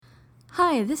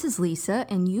Hi, this is Lisa,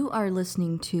 and you are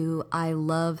listening to I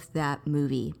Love That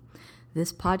Movie.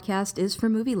 This podcast is for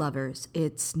movie lovers.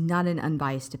 It's not an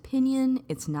unbiased opinion,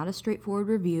 it's not a straightforward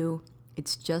review,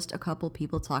 it's just a couple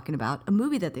people talking about a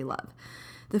movie that they love.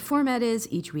 The format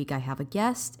is each week I have a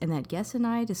guest, and that guest and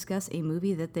I discuss a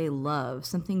movie that they love,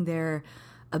 something they're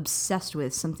obsessed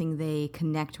with, something they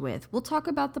connect with. We'll talk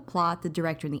about the plot, the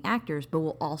director, and the actors, but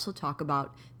we'll also talk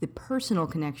about the personal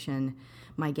connection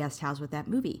my guest has with that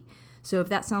movie. So if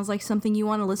that sounds like something you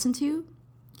want to listen to,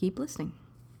 keep listening.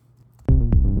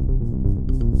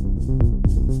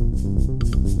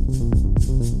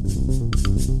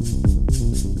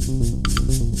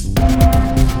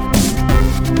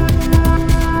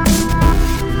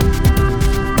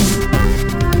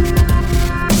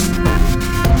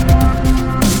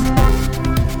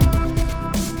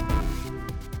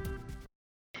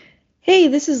 Hey,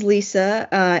 this is Lisa,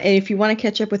 and if you want to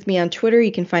catch up with me on Twitter,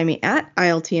 you can find me at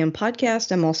ILTM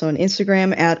Podcast. I'm also on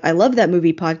Instagram at I Love That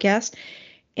Movie Podcast,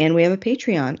 and we have a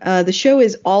Patreon. The show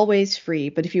is always free,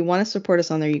 but if you want to support us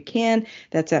on there, you can.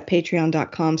 That's at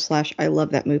patreon.com/I Love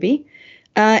That Movie.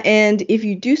 And if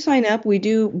you do sign up, we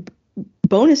do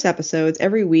bonus episodes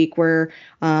every week where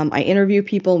I interview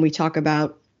people and we talk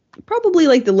about probably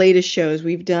like the latest shows.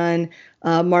 We've done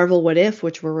Marvel What If,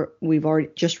 which we've already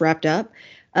just wrapped up.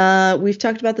 We've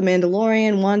talked about The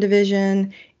Mandalorian,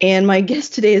 WandaVision, and my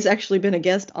guest today has actually been a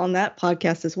guest on that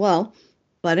podcast as well.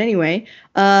 But anyway,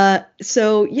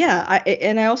 so yeah,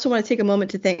 I also want to take a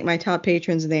moment to thank my top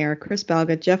patrons. They are Chris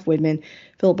Balga, Jeff Widman,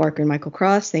 Phil Barker, and Michael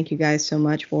Cross. Thank you guys so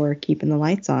much for keeping the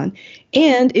lights on.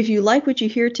 And if you like what you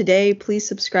hear today, please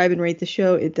subscribe and rate the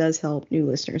show. It does help new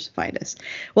listeners find us.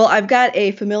 Well, I've got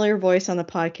a familiar voice on the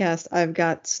podcast. I've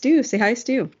got Stu. Say hi,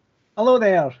 Stu. Hello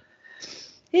there.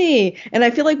 Hey, and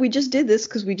I feel like we just did this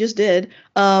because we just did.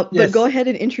 Yes. But go ahead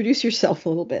and introduce yourself a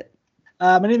little bit.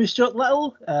 My name is Stuart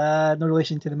Little, no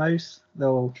relation to the mouse,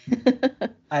 though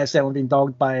I have certainly been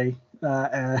dogged by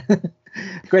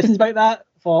questions about that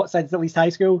since at least high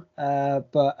school.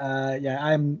 But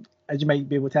I'm, as you might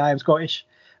be able to tell, I'm Scottish.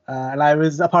 And I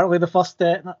was apparently the first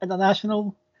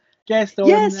international guest.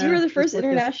 Yes, you were the first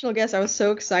international guest. I was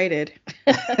so excited.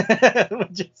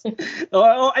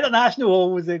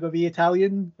 International, was it going to be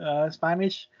Italian,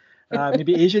 Spanish?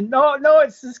 Maybe Asian. No,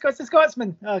 it's a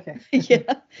Scotsman. Okay.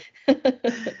 Yeah.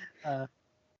 I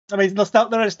mean,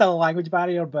 there is still a language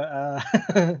barrier, but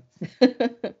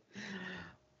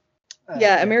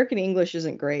yeah, American English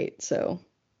isn't great, so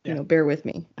bear with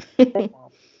me.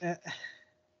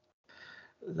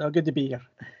 So good to be here.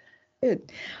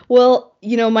 Good. Well,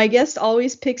 my guest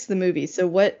always picks the movie. So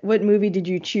what movie did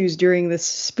you choose during this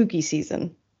spooky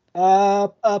season? A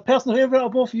personal favourite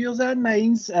of both yours and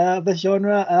mine's, this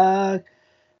genre,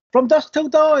 From Dusk Till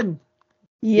Dawn.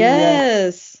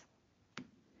 Yes.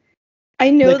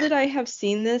 I know that I have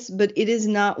seen this, but it is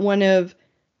not one of,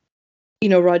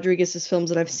 Rodriguez's films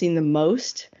that I've seen the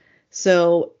most.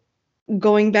 So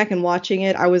going back and watching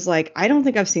it, I was like, I don't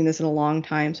think I've seen this in a long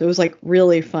time. So it was like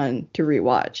really fun to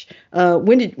rewatch.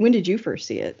 When did you first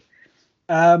see it?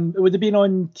 It would have been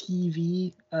on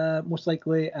TV, most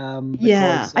likely.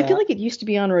 Because, I feel like it used to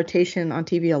be on rotation on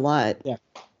TV a lot.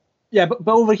 Yeah, but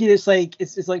over here it's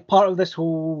like part of this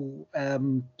whole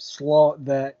slot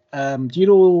that do you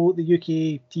know the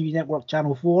UK TV network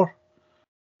Channel 4?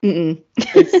 Mm-mm.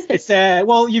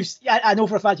 Well, I know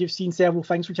for a fact you've seen several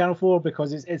things from Channel 4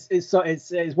 because it's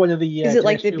one of the. Is it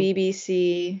like the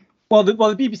BBC? Well, the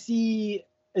BBC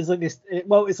is like this.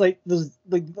 It's like there's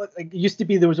like it used to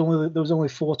be there was only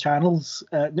 4 channels,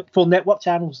 4 network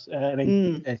channels.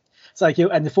 It's like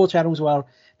and the 4 channels were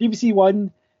BBC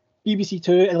One, BBC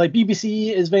Two, and like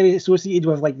BBC is very associated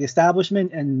with like the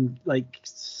establishment and like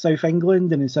South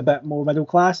England, and it's a bit more middle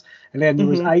class. And then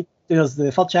there's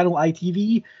the third channel,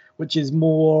 ITV, which is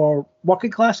more working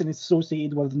class, and it's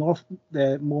associated with the north,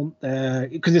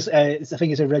 because I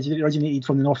think it's originated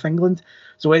from the North England,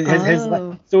 so it has it's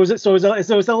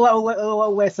a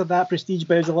little less of that prestige,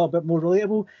 but it's a little bit more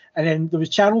relatable. And then there was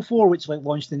Channel 4, which like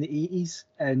launched in the 80s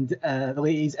and the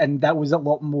late 80s, and that was a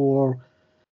lot more.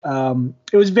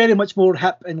 It was very much more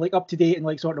hip and like up to date and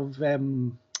like sort of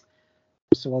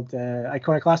what's the word,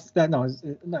 iconoclastic. No,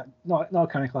 not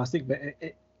iconoclastic, but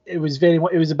it was it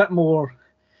was a bit more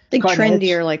like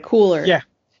trendier, like cooler. Yeah.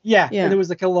 And there was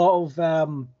like a lot of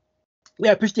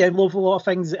pushed the envelope for a lot of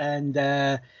things, and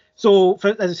so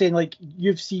as I was saying, like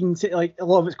you've seen like a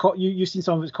lot of its you've seen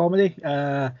some of its comedy.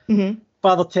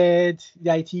 Father Ted,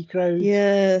 the IT Crowd,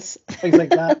 yes, things like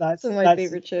that. That's some of my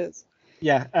favorite shows.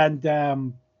 Yeah,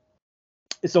 and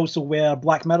it's also where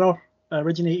Black Mirror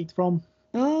originated from.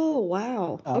 Oh,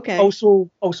 wow. Okay. Also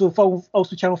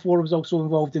Channel 4 was also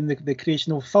involved in the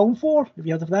creation of Film 4. Have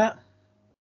you heard of that?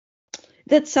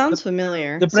 That sounds The,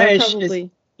 familiar. the So I British is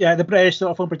probably. yeah, the British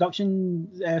sort of film production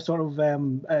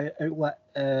outlet.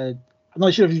 I'm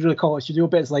not sure if you really call it a studio,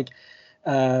 but it's like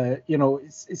it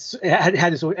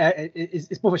had its own.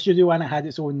 It's both a studio and it had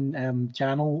its own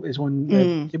channel, its own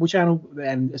Mm. cable channel,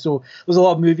 and so there's a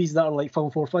lot of movies that are like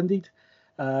Film 4 funded.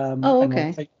 Oh, And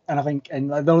okay. I think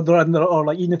they're or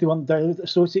like even if they weren't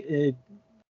associated,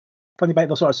 funny about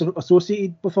they're sort of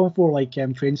associated with Film 4, like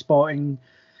Train Spotting,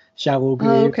 Shallow Oh,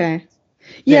 Grave, okay.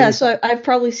 Yeah, various. so I've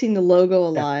probably seen the logo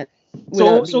a Yeah. lot So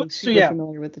without so being so super yeah.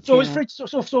 familiar with the So it's channel.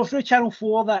 through so through Channel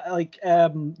 4 that like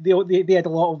they had a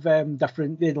lot of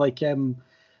different they had like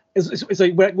it's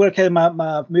like where kind of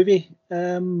my movie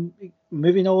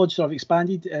knowledge sort of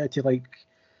expanded to like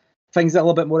things that are a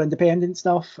little bit more independent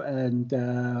stuff and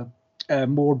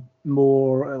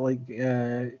more like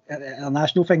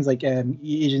international things like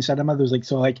Asian cinema. There's like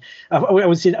so like I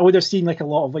would have seen like a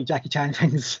lot of like Jackie Chan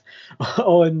things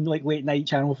on like late night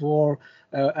Channel 4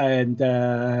 and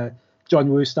John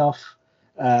Woo stuff.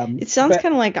 It sounds But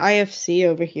kind of like IFC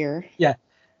over here. yeah,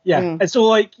 yeah, Yeah. and so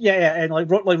like yeah, and like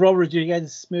Robert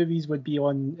Rodriguez movies would be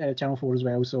on Channel 4 as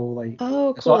well. So like Oh,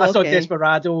 I cool. saw Okay.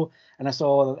 Desperado and I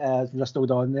saw Rusty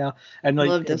Dawn there, and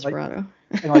Love Desperado.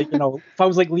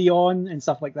 films like Leon and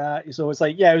stuff like that. So it's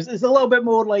like yeah, it's a little bit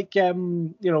more like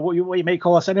what you might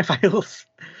call a cinephiles.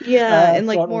 Yeah, and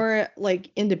like Sort of more like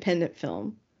independent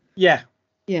film. yeah,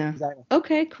 Yeah. exactly.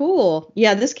 Okay, cool.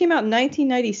 Yeah, this came out in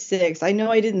 1996. I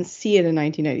know I didn't see it in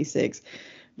 1996,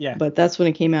 Yeah, but that's when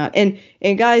it came out. And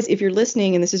guys, if you're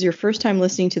listening and this is your first time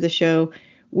listening to the show,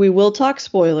 we will talk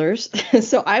spoilers.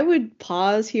 So I would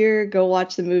pause here, go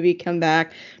watch the movie, come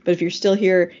back. But if you're still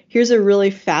here, here's a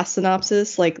really fast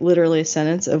synopsis, like literally a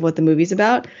sentence of what the movie's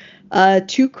about.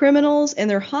 Two criminals and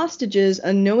their hostages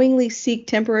unknowingly seek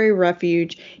temporary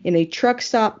refuge in a truck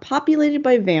stop populated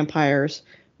by vampires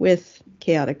with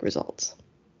chaotic results.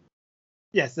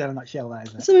 yes, in a nutshell, that is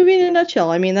it. That's the movie in a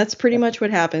nutshell. I mean, that's pretty Yeah, much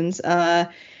what happens.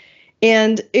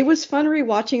 And it was fun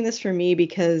rewatching this for me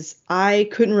because I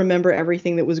couldn't remember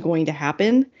everything that was going to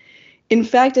happen. In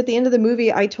fact, at the end of the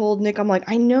movie, I told Nick, I'm like,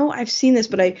 I know I've seen this,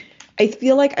 but I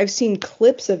feel like I've seen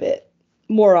clips of it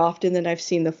more often than I've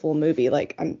seen the full movie.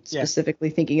 Like I'm yeah, specifically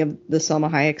thinking of the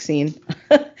Salma Hayek scene.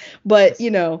 But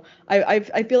yes,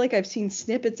 I feel like I've seen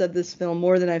snippets of this film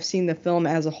more than I've seen the film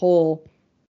as a whole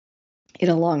in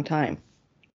a long time.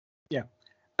 yeah.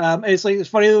 It's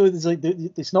funny though. It's like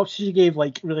the synopsis you gave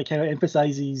like really kind of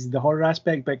emphasizes the horror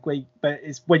aspect, but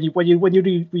it's when you do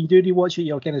rewatch it,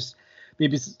 you're kind of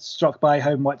maybe struck by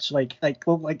how much like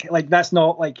that's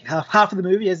not like half of the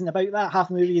movie isn't about that. Half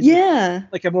the movie is Yeah.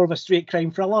 like a more of a straight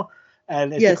crime thriller,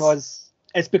 and Yes.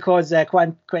 it's because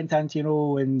Quentin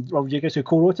Tarantino and Robert Rodriguez who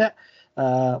co-wrote it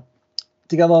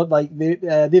together. Like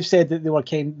they've said that they were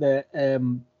kind that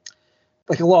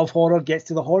like a lot of horror gets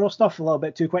to the horror stuff a little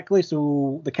bit too quickly,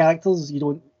 so the characters you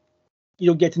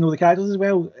don't get to know the characters as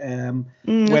well.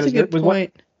 That's a good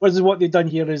point. What they've done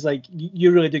here is like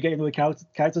you really do get to know the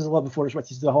characters a lot before it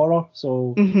switches to the horror.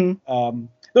 So Hmm.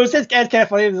 though it's kind of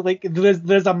funny, like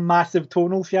there's a massive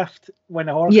tonal shift when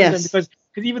the horror comes in Yes. because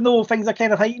even though things are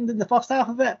kind of heightened in the first half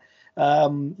of it,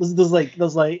 it's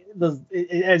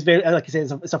very like I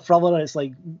said, it's a thriller. It's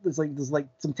like there's like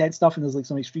some tense stuff and there's like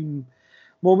some extreme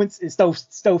moments. It still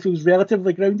feels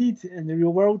relatively grounded in the real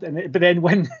world, but then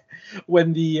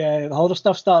when the horror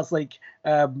stuff starts, like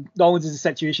not only does the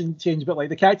situation change, but like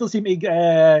the characters seem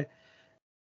to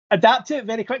adapt to it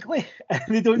very quickly.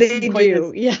 They don't They seem quite as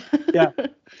do. Yeah. yeah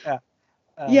yeah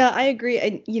Yeah, I agree.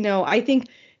 And I think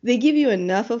they give you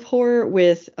enough of horror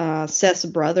with Seth's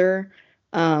brother,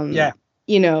 yeah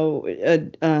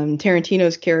um,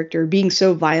 Tarantino's character being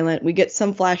so violent. We get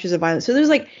some flashes of violence. So there's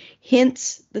like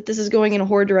hints that this is going in a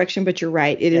horror direction, but you're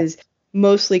right. It yeah is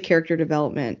mostly character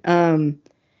development.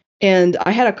 And I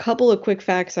had a couple of quick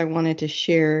facts I wanted to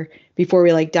share before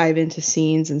we like dive into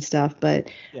scenes and stuff.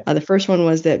 But yeah the first one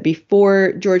was that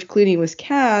before George Clooney was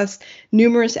cast,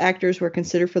 numerous actors were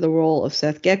considered for the role of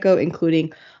Seth Gecko,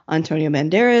 including Antonio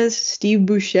Banderas, Steve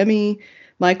Buscemi,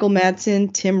 Michael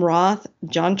Madsen, Tim Roth,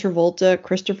 John Travolta,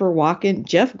 Christopher Walken,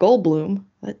 Jeff Goldblum,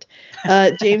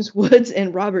 James Woods,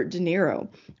 and Robert De Niro.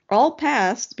 All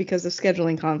passed because of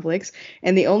scheduling conflicts,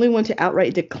 and the only one to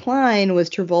outright decline was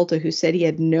Travolta, who said he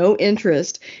had no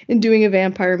interest in doing a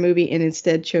vampire movie and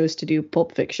instead chose to do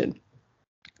Pulp Fiction.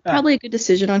 ah, Probably a good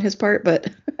decision on his part, but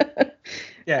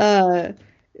yeah. uh,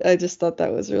 I just thought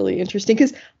that was really interesting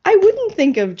because I wouldn't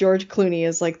think of George Clooney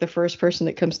as like the first person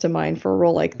that comes to mind for a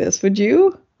role like this. Would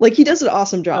you? Like he does an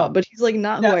awesome No, job, but he's like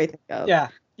not who no, I think of. yeah.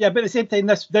 Yeah, but at the same time,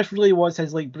 this really was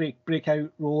his like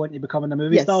breakout role into becoming a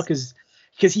movie star, Yes.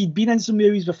 because he'd been in some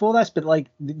movies before this, but like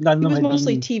none of He them was had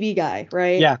mostly been. TV guy,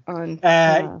 right? Yeah, On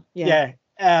yeah.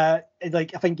 yeah.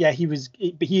 Like I think he was,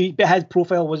 but his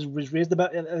profile was raised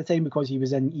about at the time because he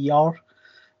was in ER,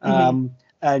 Hmm.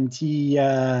 and he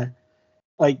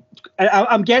like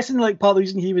I'm guessing like part of the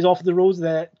reason he was offered the roles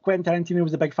that Quentin Tarantino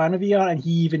was a big fan of ER, and he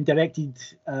even directed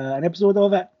an episode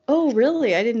of it. Oh,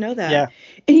 really? I didn't know that. Yeah.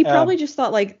 And he probably Um, just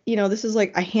thought like, this is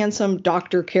like a handsome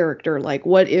doctor character. Like,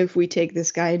 what if we take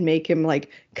this guy and make him like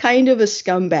kind of a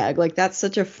scumbag? Like, that's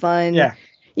such a fun, yeah.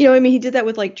 I mean, he did that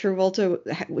with like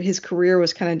Travolta. His career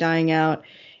was kind of dying out,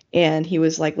 and he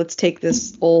was like, let's take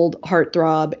this old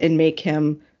heartthrob and make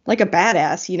him like a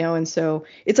badass, And so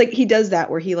it's like he does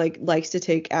that where he like likes to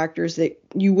take actors that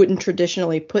you wouldn't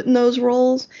traditionally put in those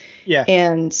roles Yeah.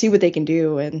 and see what they can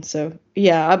do. And so,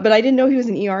 yeah, but I didn't know he was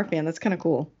an ER fan. That's kind of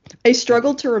cool. I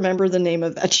struggled to remember the name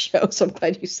of that show, so I'm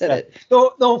glad you said Yeah. it.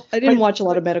 No, no. I didn't watch a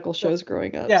lot of medical No, shows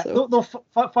growing up, yeah. so. No,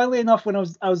 no. Funnily enough, when I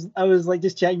was like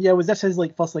just checking. Yeah, was this his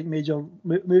like first like major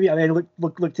movie? And then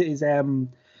looked at his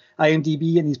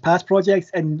IMDb and his past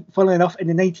projects. And funnily enough, in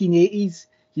the 1980s,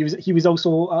 he was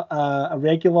also a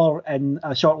regular in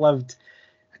a short-lived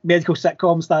medical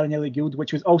sitcom starring Elliot Gould,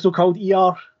 which was also called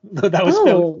ER. That was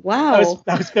spelled Oh, wow.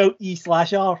 that was spelled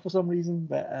E/R for some reason.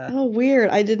 But Oh,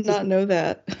 weird. I did just not know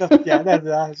that. yeah,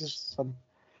 that's just fun.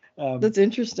 That's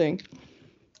interesting.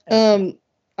 Um,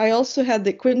 I also had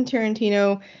that Quentin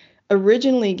Tarantino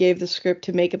originally gave the script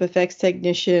to makeup effects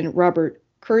technician Robert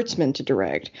Kurtzman to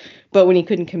direct, but when he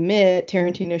couldn't commit,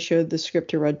 Tarantino showed the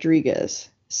script to Rodriguez.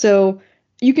 So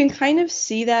you can kind of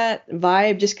see that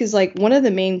vibe just because, like, one of the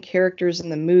main characters in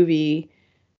the movie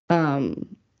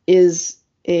is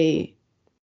a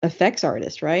effects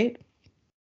artist, right?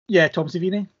 Yeah, Tom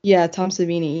Savini. Yeah, Tom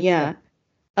Savini. Yeah.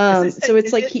 Yeah. It's, So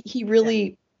it's like it, he yeah.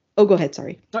 really. Oh, go ahead.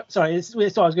 Sorry. Sorry, so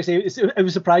I was going to say it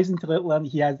was surprising to learn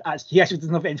he actually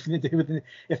doesn't have anything to do with the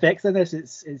effects in this.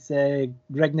 It's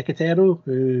Greg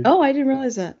Nicotero Oh, I didn't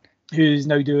realize that. who's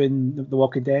now doing the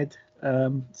Walking Dead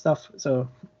stuff. So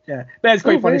yeah, but it's Oh,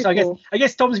 quite funny. very So cool. I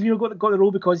guess Tom Savini got the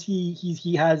role because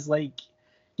he has like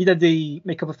he did the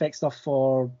makeup effects stuff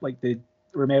for like the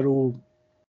Romero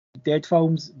Dead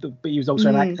films, but he was also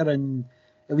an Mm, actor in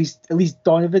at least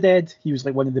Dawn of the Dead. He was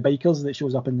like one of the bikers that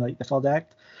shows up in like the third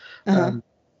act. uh-huh. Um,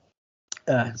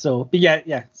 but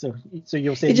yeah. So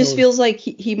you'll say It just no. feels like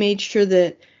he made sure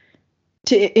that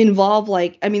to involve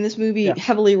like I mean this movie Yeah,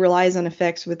 heavily relies on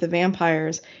effects with the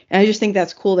vampires and I just think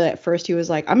that's cool that at first he was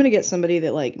like I'm gonna get somebody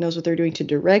that like knows what they're doing to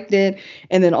direct it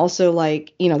and then also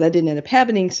like that didn't end up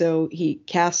happening so he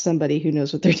cast somebody who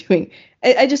knows what they're doing.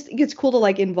 I just think it's cool to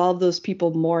like involve those people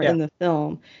more yeah, in the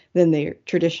film than they're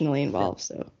traditionally involved,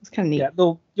 so it's kind of yeah.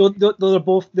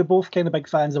 neat. They're both kind of big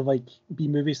fans of like B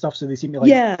movie stuff, so they seem to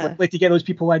Yeah. like to get those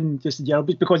people in just in general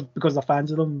because they're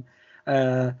fans of them.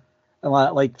 And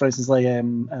like for instance, like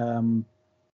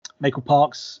Michael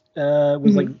Parks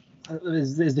was like Hmm.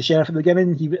 is the sheriff at the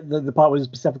beginning. The part was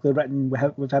specifically written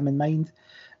with him in mind.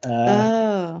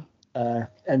 Uh, Oh.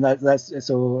 and that's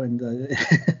so and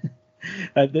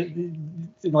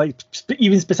like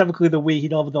even specifically the way he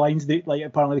delivered the lines that like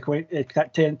apparently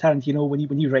Tarantino when he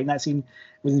was writing that scene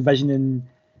was envisioning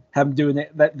him doing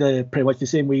it the pretty much the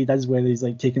same way he does where he's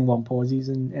like taking long pauses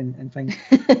and things.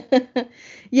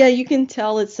 Yeah, you can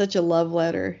tell it's such a love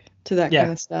letter to that kind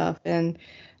Yeah, of stuff. And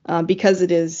because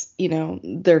it is,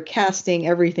 their casting,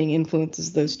 everything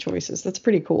influences those choices. That's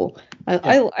pretty cool. I,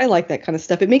 yeah, I, I like that kind of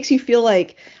stuff. It makes you feel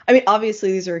like, I mean,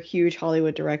 obviously these are huge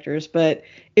Hollywood directors, but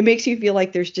it makes you feel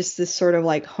like there's just this sort of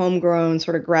like homegrown,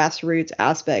 sort of grassroots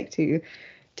aspect to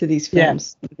these yeah,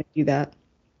 films when they do that.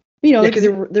 yeah. Because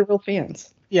Because they're real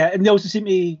fans. yeah, and they also seem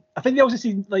to. I think they also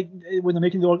seem like when they're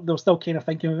making they're still kind of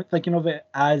thinking of it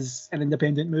as an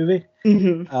independent movie.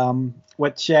 Hmm.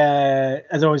 Which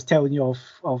as I was telling you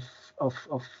off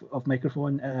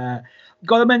microphone,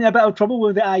 got them in a bit of trouble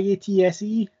with the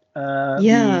IATSE, the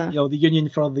Yeah. the union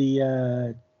for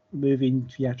the moving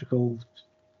theatrical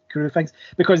crew things,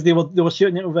 because they were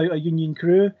shooting it without a union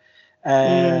crew,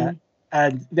 Mm.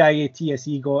 and the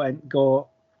IATSE got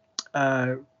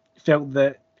felt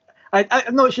that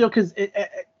I'm not sure because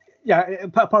yeah,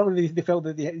 apparently they felt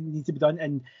that they need to be done,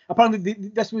 and apparently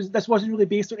this wasn't really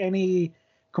based on any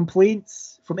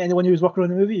complaints from anyone who was working on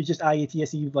the movie. It was just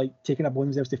IATSE like taking it upon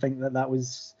themselves to think that that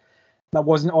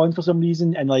wasn't on for some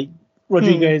reason, and like Hmm.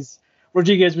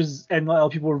 Rodriguez was, and a lot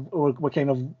of people were kind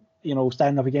of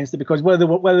standing up against it because whether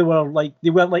they were like they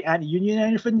weren't like anti-union or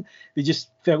anything, they just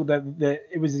felt that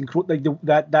it was like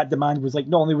that demand was like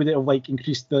not only would it have like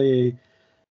increased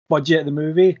budget of the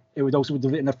movie, it would also have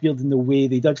interfered in the way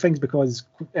they did things, because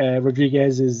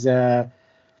Rodriguez is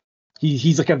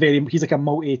he's like a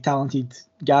multi-talented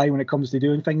guy when it comes to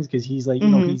doing things, because he's like, you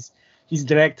know, he's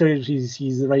director, he's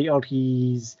the writer,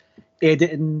 he's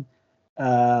editing,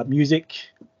 music,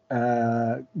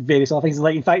 various other things.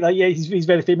 Like, in fact, like, yeah, he's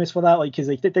very famous for that. Like, because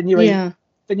like, didn't you write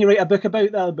a book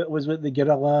about that? But it was with the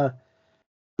guerrilla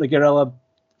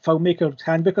filmmaker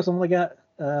handbook or something like that.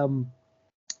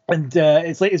 And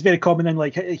it's very common in,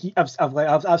 like, I've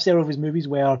several of his movies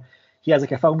where he has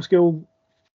like a film school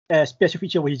special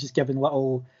feature where he's just giving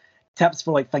little tips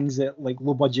for like things that like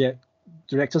low budget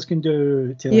directors can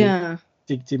do to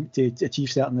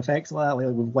achieve certain effects like that,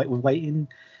 like with lighting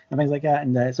and things like that.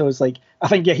 And so it's like, I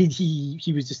think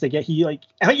he was just like, I think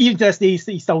even to this day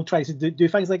he still tries to do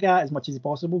things like that as much as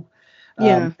possible.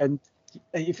 And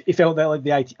he felt that like the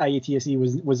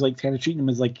IATSE was like kind of treating him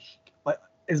as like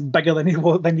is bigger than he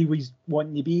was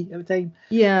wanting to be at the time.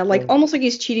 Yeah, like almost like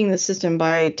he's cheating the system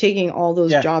by taking all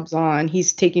those jobs on.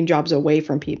 He's taking jobs away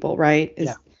from people, right?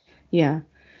 Yeah.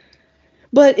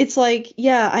 But it's like,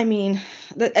 I mean,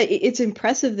 it's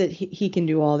impressive that he can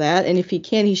do all that, and if he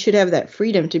can, he should have that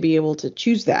freedom to be able to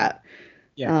choose that.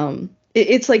 Yeah.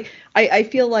 It's like I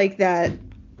feel like that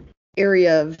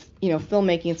area of, you know,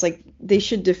 filmmaking, it's like they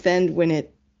should defend when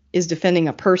it is defending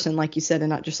a person, like you said, and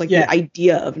not just like the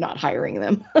idea of not hiring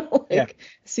them.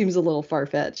 Seems a little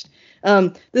far-fetched.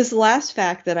 This last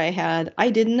fact that I had,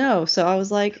 I didn't know, so I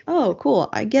was like, oh, cool,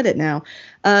 I get it now.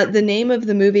 The name of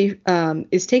the movie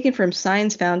is taken from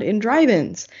signs found in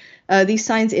drive-ins. These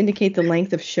signs indicate the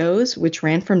length of shows, which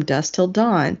ran from dusk till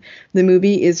dawn. The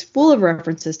movie is full of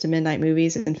references to midnight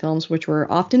movies and films, which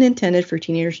were often intended for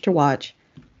teenagers to watch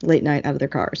late night out of their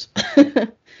cars.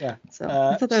 Yeah. So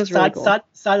I thought that was really cool.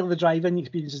 Sadly, the drive-in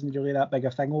experience isn't really that big a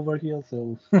thing over here,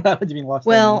 so that would have been lost.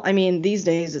 Well, I mean, these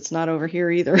days it's not over here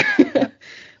either.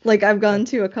 Like, I've gone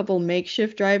to a couple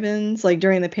makeshift drive-ins, like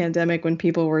during the pandemic when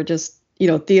people were just, you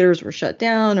know, theaters were shut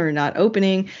down or not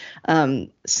opening.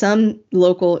 Some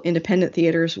local independent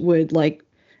theaters would like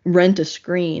rent a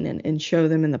screen and show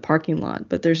them in the parking lot,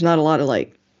 but there's not a lot of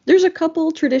like. There's a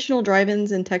couple traditional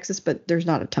drive-ins in Texas, but there's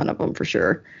not a ton of them for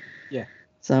sure. Yeah.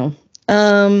 So.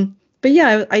 But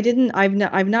yeah,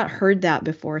 I've not heard that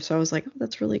before, so I was like, oh,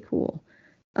 that's really cool.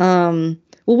 Well,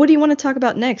 what do you want to talk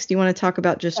about next? Do you want to talk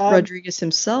about just Rodriguez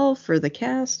himself or the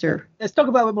cast, or? Let's talk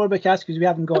about more about the cast, because we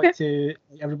haven't got to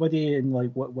everybody and like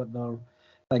what their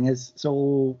thing is.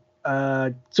 So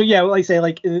yeah, like I say,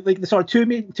 like the sort of two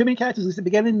main characters at the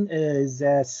beginning is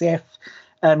Seth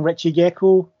and Richie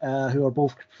Gecko, who are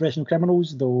both professional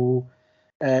criminals, though.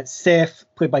 Seth,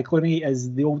 played by Clooney,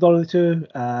 is the older of the two,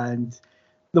 and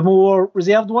the more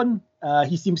reserved one.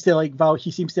 He seems to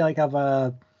have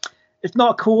a. It's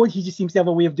not a code. He just seems to have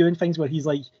a way of doing things where he's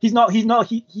doing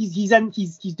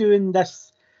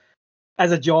this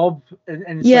as a job.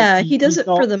 And he does it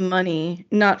for the money,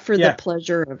 not for the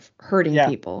pleasure of hurting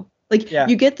people. Like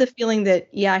you get the feeling that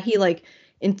he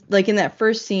in that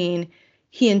first scene.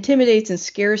 He intimidates and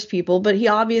scares people, but he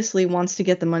obviously wants to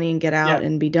get the money and get out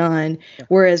and be done. Yeah.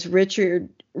 Whereas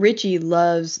Richie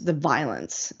loves the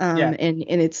violence. And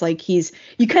it's like you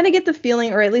kind of get the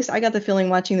feeling, or at least I got the feeling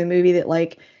watching the movie, that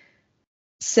like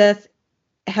Seth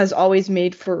has always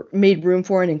made room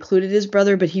for and included his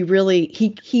brother, but he really,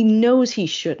 he knows he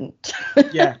shouldn't.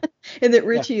 Yeah. And that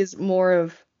Richie is more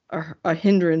of a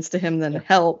hindrance to him than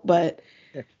help, but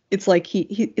it's like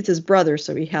it's his brother,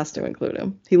 so he has to include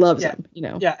him. He loves him, you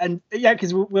know. Yeah, and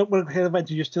because we're kind of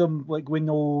introduced to them, like we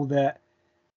know that,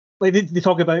 like they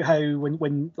talk about how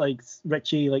when like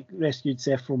Richie like rescued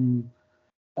Seth from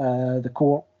the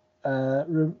courthouse,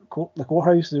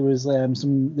 there was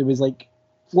like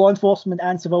law enforcement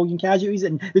and civilian casualties,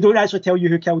 and they don't actually tell you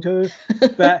who killed who,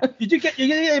 but you get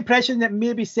the impression that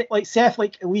maybe like Seth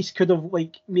like at least could have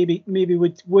like maybe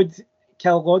would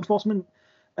kill law enforcement.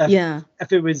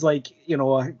 If it was like, you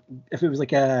know, if he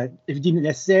deemed it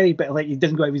necessary, but like he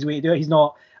doesn't go out of his way to do it. He's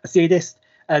not a sadist,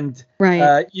 and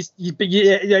you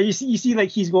see like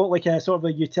he's got like a sort of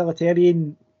a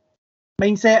utilitarian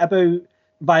mindset about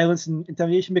violence and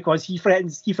intimidation, because he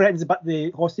threatens about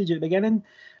the hostage at the beginning,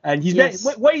 and he's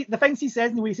very, the things he says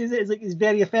and the way he says it is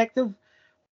very effective.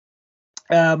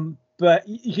 But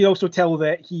you can also tell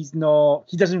that he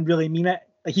doesn't really mean it.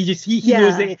 Like he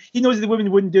knows that the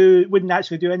women wouldn't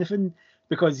actually do anything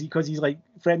because he's like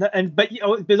threatening. But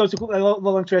there's also a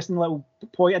little interesting little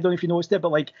point. I don't know if you noticed it,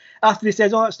 but like after he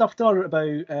says all that stuff to her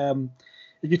about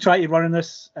if you try to run in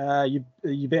this,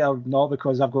 you better not,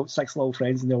 because I've got 6 little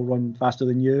friends and they'll run faster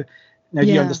than you. Now do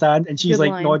you understand? And she's Good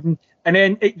like line. nodding. And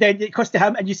then it cuts to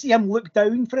him, and you see him look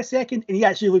down for a second, and he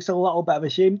actually looks a little bit of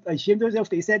ashamed of himself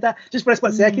that he said that, just for a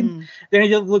split second. Then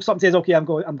he looks up and says, "Okay, I'm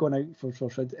going out for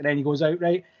food," and then he goes out,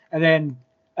 right? And then,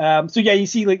 so yeah, you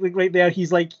see like right there,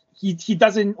 he's like he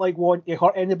doesn't like want to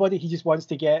hurt anybody. He just wants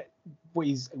to get what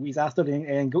he's after,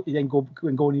 and go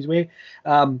on his way.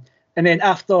 And then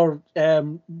after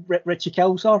Richie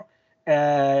kills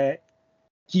her,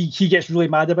 he gets really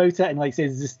mad about it and like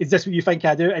says, "Is this what you think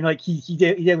I do?" And like he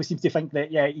definitely seems to think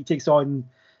that he takes on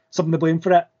some of the blame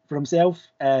for it for himself.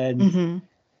 And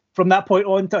from that point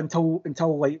on until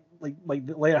like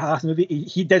the later half of the movie,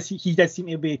 he does seem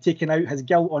to be taking out his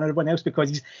guilt on everyone else,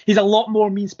 because he's a lot more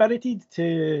mean spirited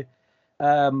to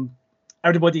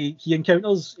everybody he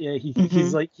encounters.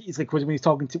 He's like when he's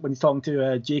talking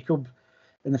to Jacob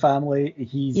and the family,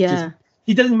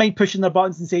 he doesn't mind pushing their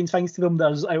buttons and saying things to them that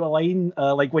are out of line.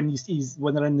 Like when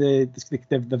when they're in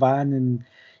the van and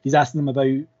he's asking them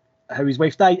about how his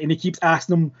wife died, and he keeps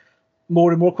asking them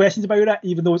more and more questions about it,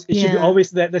 even though it should be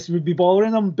obvious that this would be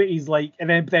bothering him. But he's like, and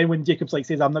then when Jacob's like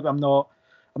says, I'm done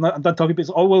talking, but it's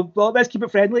like, oh well, let's keep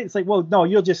it friendly. It's like, well, no,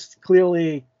 you're just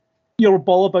clearly you're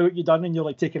ball about what you've done, and you're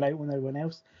like taking out on everyone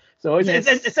else. So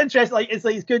it's interesting. Like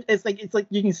it's good. It's like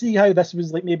you can see how this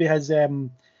was like maybe his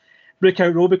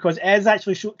breakout role, because it is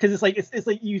actually because it's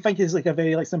like you think it's like a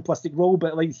very like simplistic role,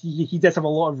 but like he does have a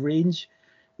lot of range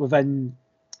within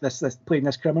this playing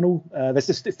this criminal, this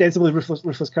ostensibly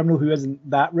ruthless criminal who isn't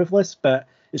that ruthless, but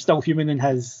is still human and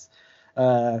has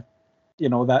that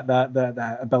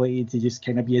ability to just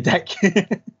kind of be a dick.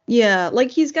 Yeah, like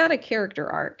he's got a character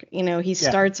arc. He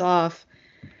starts off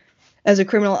as a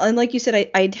criminal, and like you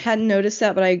said, I hadn't noticed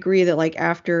that, but I agree that like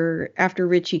after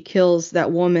Richie kills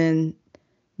that woman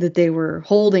that they were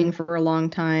holding for a long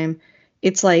time,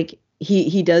 it's like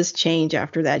he does change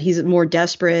after that. He's more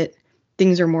desperate,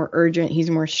 things are more urgent, he's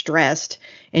more stressed,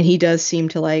 and he does seem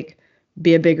to like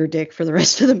be a bigger dick for the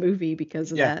rest of the movie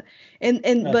because of that.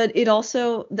 But it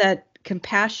also, that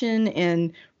compassion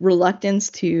and reluctance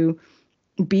to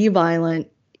be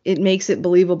violent, it makes it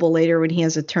believable later when he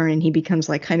has a turn and he becomes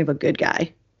like kind of a good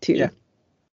guy too.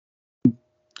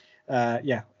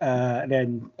 And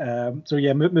then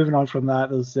moving on from that,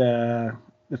 there's the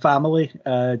family,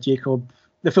 Jacob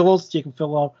Fuller,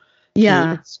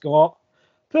 Scott.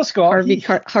 Poor Scott.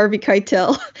 Harvey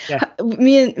Keitel. Yeah.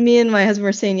 Me and my husband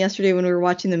were saying yesterday when we were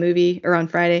watching the movie, or on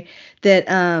Friday, that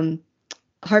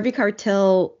Harvey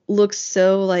Keitel looks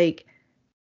so like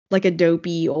a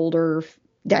dopey older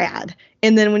dad,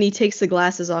 and then when he takes the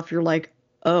glasses off, you're like,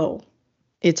 oh,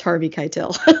 it's Harvey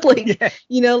Keitel.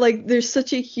 Like there's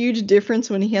such a huge difference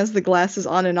when he has the glasses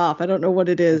on and off. I don't know what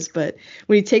it is, but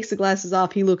when he takes the glasses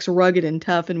off, he looks rugged and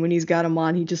tough, and when he's got them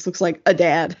on, he just looks like a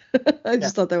dad. I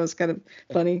just thought that was kind of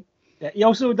funny. Yeah, he's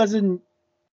also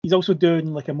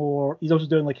doing like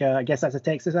a, I guess that's a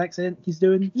Texas accent he's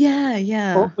doing.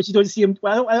 Yeah. Which you don't see him.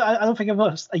 Well, I don't think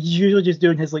he's usually just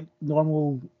doing his like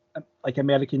normal like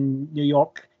American New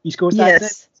York East Coast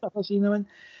accent stuff I've seen him in.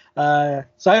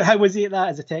 So how was he at that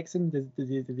as a Texan?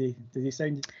 Did he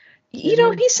sound?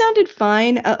 He sounded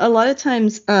fine. A lot of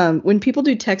times, when people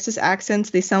do Texas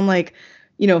accents, they sound like,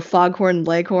 Foghorn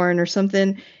Leghorn or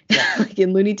something, like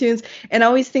in Looney Tunes. And I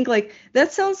always think like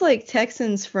that sounds like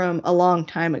Texans from a long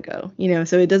time ago,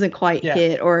 so it doesn't quite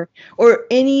hit, or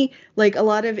any, like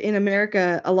in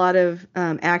America, a lot of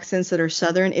accents that are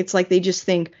Southern, it's like they just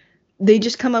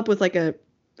come up with like a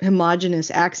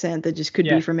homogenous accent that just could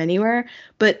be from anywhere.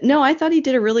 But no, I thought he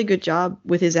did a really good job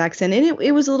with his accent, and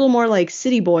it was a little more like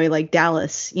city boy, like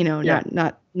Dallas,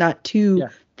 not too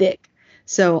thick.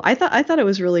 So I thought it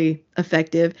was really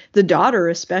effective. The daughter,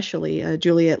 especially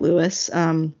Juliette Lewis,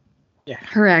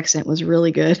 her accent was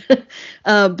really good.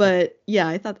 But yeah,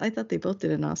 I thought they both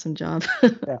did an awesome job.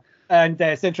 And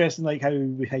it's interesting, like how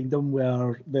behind them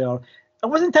where they are. I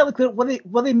wasn't entirely clear.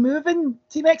 Were they moving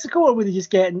to Mexico, or were they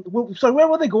just getting? So where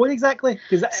were they going exactly?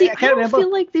 Because I can't remember. I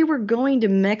feel like they were going to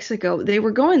Mexico. They were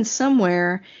going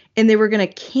somewhere, and they were going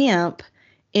to camp.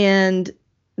 And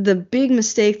the big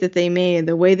mistake that they made,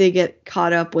 the way they get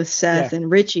caught up with Seth and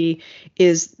Richie,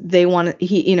 is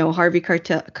Harvey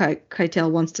Keitel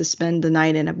wants to spend the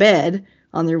night in a bed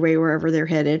on their way wherever they're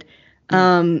headed.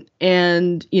 And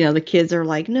the kids are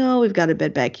like, no, we've got a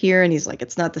bed back here, and he's like,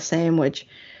 it's not the same, which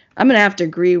I'm going to have to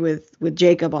agree with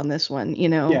Jacob on this one.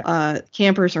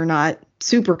 Campers are not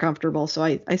super comfortable, so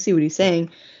I see what he's saying.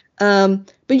 But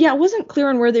yeah, it wasn't clear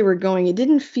on where they were going. It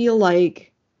didn't feel like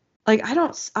I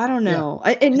don't know.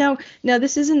 Now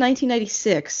this is in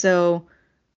 1996, so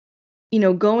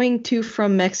going to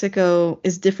from Mexico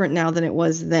is different now than it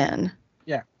was then.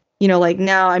 Yeah. Like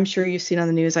now I'm sure you've seen on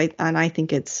the news, and I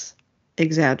think it's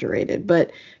exaggerated.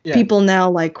 But Yeah. people now,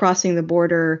 like, crossing the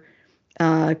border,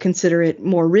 consider it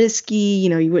more risky. You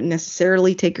know, you wouldn't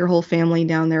necessarily take your whole family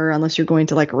down there unless you're going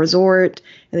to like a resort,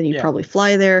 and then you'd probably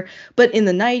fly there. But in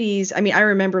the 90s, I mean, I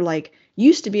remember like you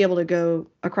used to be able to go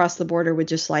across the border with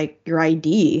just like your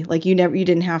ID. Like you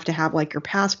didn't have to have like your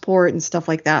passport and stuff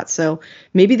like that. So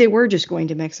maybe they were just going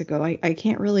to Mexico. I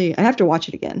can't really, I have to watch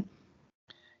it again.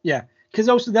 Yeah. Because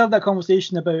also they had that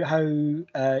conversation about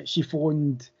how she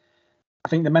phoned, I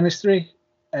think, the ministry,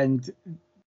 and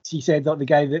she said that the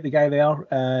guy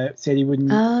there said he wouldn't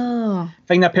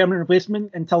find a permanent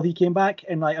replacement until he came back,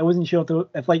 and like I wasn't sure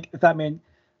if that meant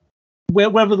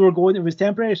wherever they were going it was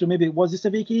temporary, so maybe it was just a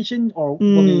vacation, or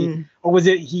was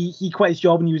it he quit his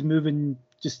job and he was moving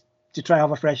just to try to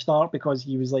have a fresh start because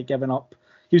he was like giving up.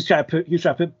 He was trying to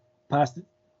put past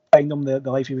find him the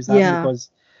life he was having because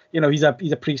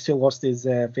he's a priest who lost his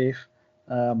faith.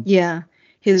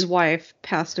 His wife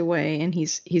passed away, and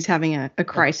he's having a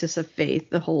crisis of faith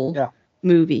the whole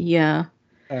movie. Yeah.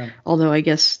 Although I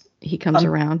guess he comes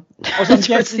around.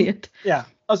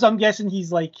 Also, I'm guessing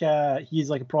he's like a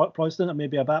Protestant or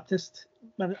maybe a Baptist.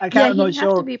 I'm not sure. He'd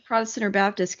have to be Protestant or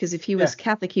Baptist, because if he was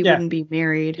Catholic, he wouldn't be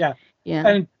married. Yeah.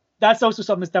 And that's also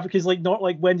something that's different, because like not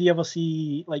like when do you ever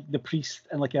see like the priest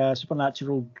in like a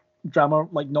supernatural drama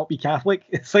like not be Catholic?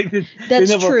 It's like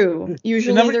that's true.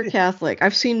 Usually they're Catholic.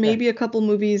 I've seen maybe a couple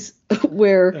movies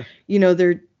where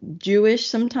they're Jewish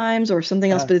sometimes or something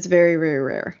else, but it's very, very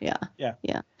rare. Yeah.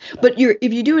 But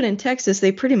if you do it in Texas,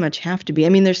 they pretty much have to be. I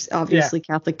mean, there's obviously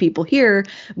Catholic people here,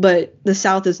 but the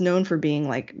South is known for being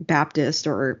like Baptist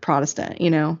or Protestant,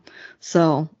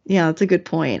 So yeah, that's a good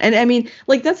point. And I mean,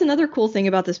 like that's another cool thing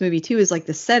about this movie too, is like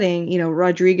the setting.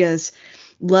 Rodriguez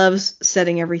loves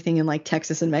setting everything in like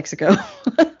Texas and Mexico.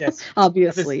 Yes.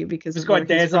 Obviously, because it's got a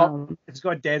desert. It's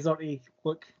got a deserty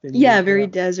look. Very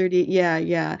deserty.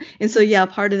 Yeah. And so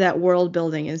part of that world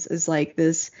building is like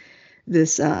this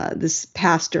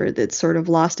pastor that's sort of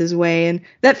lost his way, and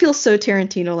that feels so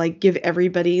Tarantino, like give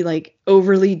everybody like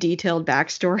overly detailed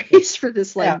backstories for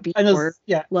this like B-war.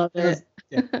 Love it.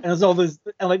 And there's all those,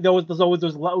 and like there's always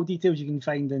those little details you can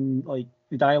find in like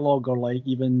the dialogue or like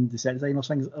even the set design or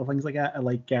things like that. And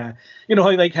like how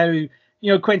Quentin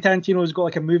Tarantino's got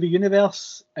like a movie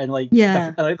universe, and like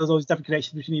and, like there's always different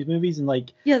connections between these movies, and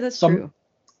like that's true.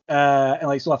 And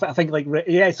like so I think like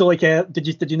so like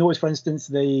did you notice, for instance,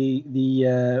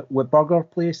 the what burger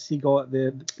place he got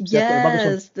the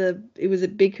it was a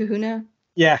Big Kahuna.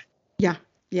 Yeah,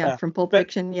 from Pulp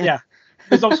Fiction.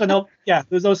 There's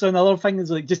also another thing is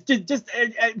like just in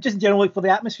general, like for the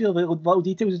atmosphere, the little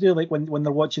details do, like when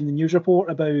they're watching the news report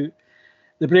about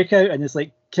the breakout, and it's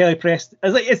like Kelly Preston.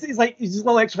 It's like just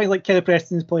little extra things, like Kelly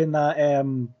Preston's playing that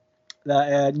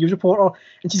news reporter,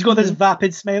 and she's got this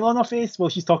vapid smile on her face while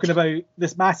she's talking about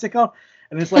this massacre,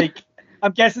 and it's like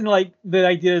I'm guessing like the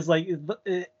idea is like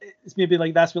it's maybe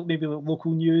like that's what maybe like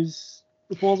local news.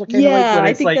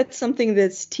 I think that's something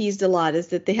that's teased a lot, is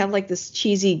that they have like this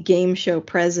cheesy game show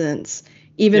presence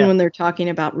even when they're talking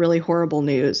about really horrible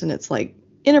news, and it's like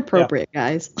inappropriate,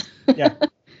 guys.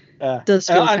 Does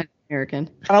feel kind of American.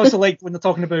 I also like when they're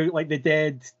talking about like the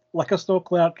dead liquor store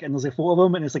clerk, and there's a photo of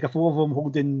him, and it's like a photo of him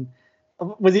holding,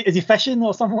 is he fishing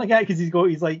or something like that, because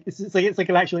he's like it's like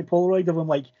an actual like Polaroid of him,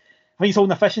 like I think he's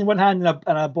holding a fish in one hand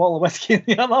and a bottle of whiskey in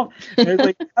the other. And it's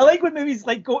like I like when movies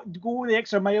like go the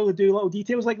extra mile to do little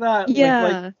details like that.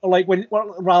 Like when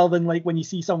rather than like when you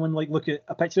see someone like look at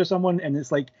a picture of someone and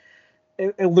it's like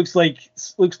it looks like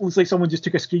someone just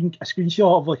took a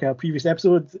screenshot of like a previous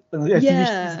episode. And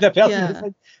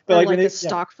But like a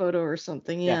stock photo or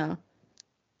something.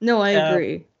 No, I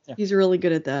agree. He's really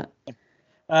good at that.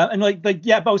 And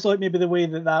but also like maybe the way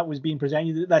that was being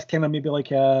presented, that's kind of maybe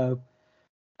like a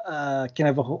kind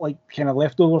of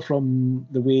leftover from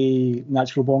the way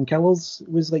Natural Born Killers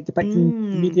was like depicting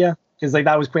the media, because like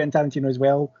that was Quentin Tarantino as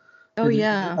well. Oh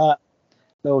yeah.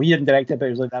 No, he didn't direct it, but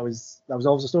it was like that was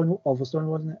Oliver Stone,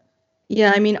 wasn't it?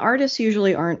 Yeah, I mean artists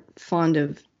usually aren't fond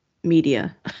of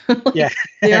media.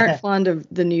 They aren't fond of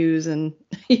the news, and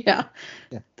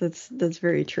that's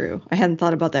very true. I hadn't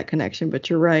thought about that connection, but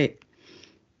you're right.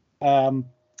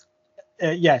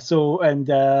 So and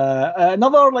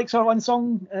another like sort of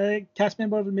unsung cast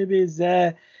member maybe is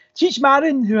Cheech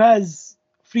Marin, who has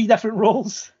 3 different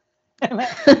roles.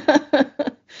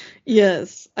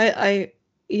 Yes, I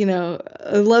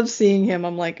love seeing him.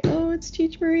 I'm like, oh, it's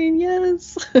Cheech Marin,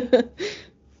 yes.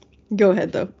 Go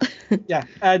ahead though.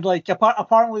 And like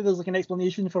apparently there's like an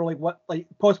explanation for like what like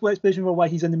possible explanation for why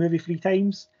he's in the movie 3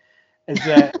 times. Is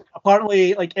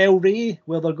apparently like El Rey,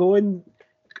 where they're going,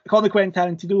 according to Quentin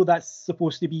Tarantino, that's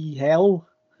supposed to be hell.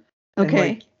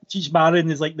 Okay. Cheech Marin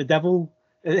is like the devil.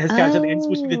 His character at the end is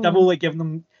supposed to be the devil, like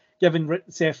giving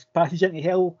Seth passage into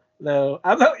hell.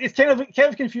 It's kind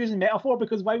of confusing metaphor,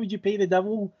 because why would you pay the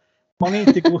devil money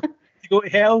to go to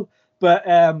hell? But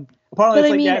apparently, But it's I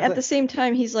like, mean, yeah, at the same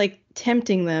time, he's like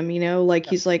tempting them, like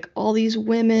he's like, all these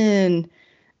women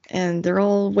and they're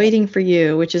all waiting for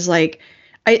you, which is like,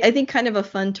 I think kind of a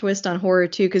fun twist on horror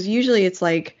too, because usually it's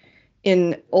like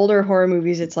in older horror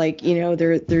movies, it's like,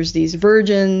 there's these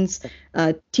virgins,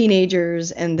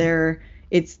 teenagers, and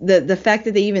it's the fact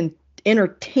that they even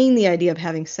entertain the idea of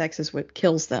having sex is what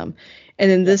kills them. And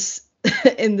in this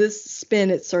in this spin,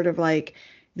 it's sort of like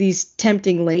these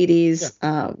tempting ladies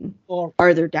are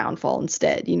their downfall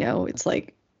instead. It's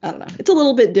like, I don't know, it's a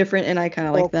little bit different, and I kind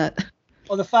of like that.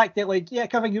 Or the fact that, like,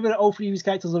 covering you all three of these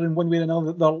characters are in one way or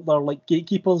another, they're like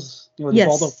gatekeepers, the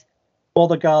Yes.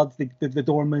 border guard, the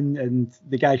doorman, and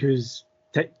the guy who's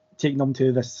taking them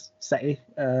to this city.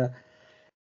 So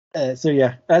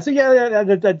that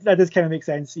does kind of make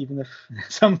sense, even if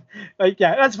some, like,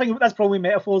 that's the thing. That's probably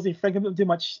metaphors. If you think about them too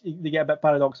much, they get a bit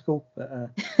paradoxical.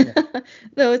 But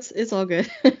No, it's all good.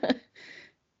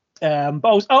 But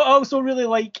I also really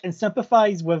like and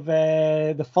sympathise with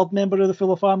the third member of the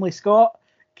Fuller family, Scott,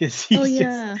 because he's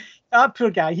just that poor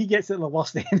guy. He gets it the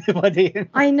worst of anybody.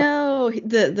 I know,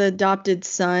 the adopted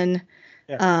son.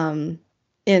 Yeah.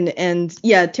 And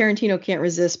Tarantino can't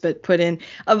resist but put in,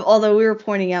 although we were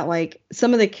pointing out, like,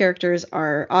 some of the characters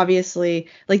are obviously,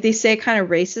 like, they say kind of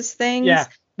racist things,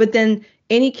 but then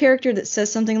any character that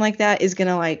says something like that is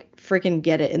gonna, like, freaking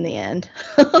get it in the end.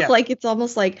 Like, it's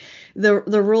almost like the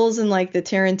rules in, like, the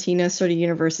Tarantino sort of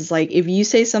universe is like, if you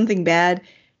say something bad,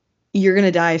 you're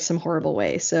gonna die some horrible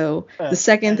way. So the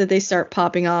second that they start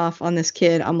popping off on this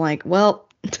kid, I'm like, well,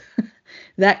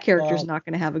 that character's not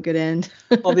going to have a good end.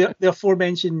 Or the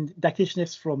aforementioned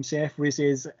dickishness from Seth, where he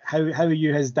says, how are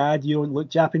you his dad? You don't look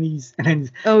Japanese. And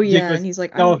then and he's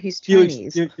like, oh, he's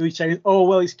Chinese. He's Chinese. Oh,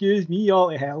 well, excuse me,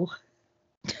 all to hell.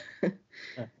 But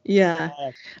yeah,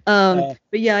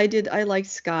 I liked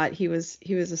Scott. He was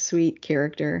a sweet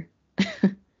character.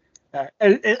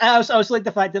 And I also like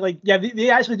the fact that, like, they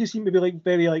actually do seem to be, like,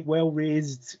 very, like, well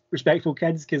raised, respectful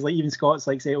kids, because, like, even Scott's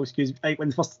like, say, oh, excuse me, like, when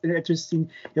the first intro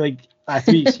scene, he, like, asked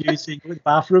to be excused so you go to the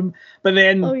bathroom, but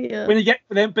then when they get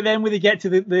to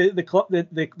the club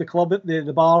at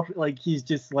the bar, like, he's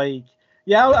just like,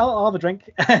 I'll have a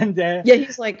drink. And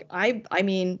he's like, I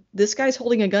mean, this guy's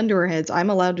holding a gun to our heads, I'm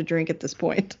allowed to drink at this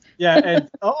point. And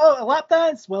a lap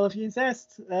dance, well, if you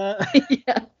insist.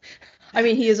 I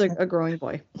mean, he is a growing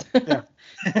boy.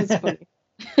 It's funny.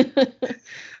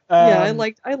 I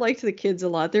liked the kids a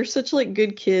lot. They're such, like,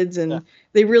 good kids, and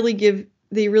they really give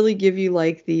you,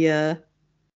 like, the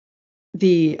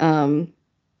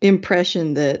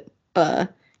impression that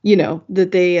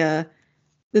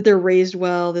that they're raised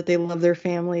well, that they love their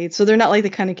family. So they're not like the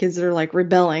kind of kids that are, like,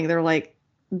 rebelling. They're like,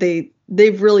 they've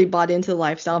really bought into the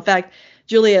lifestyle. In fact,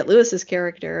 Juliette Lewis's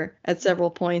character at several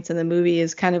points in the movie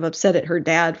is kind of upset at her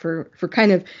dad for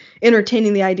kind of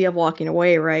entertaining the idea of walking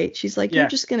away, right? She's like, you're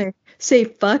just going to say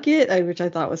fuck it? Which I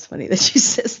thought was funny that she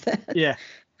says that. Yeah.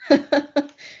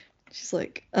 She's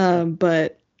like,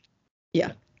 but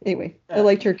yeah. Anyway, I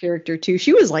liked her character too.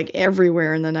 She was, like,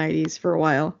 everywhere in the 90s for a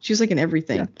while. She was, like, in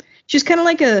everything. Yeah. She's kind of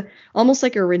like almost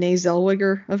like a Renee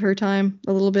Zellweger of her time,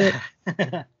 a little bit.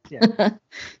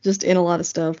 Just in a lot of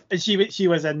stuff. And she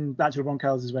was in Natural Born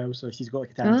Killers as well, so she's got,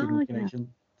 like, a Tarantino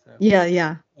connection.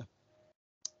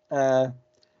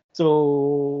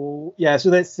 So. So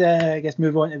let's I guess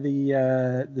move on to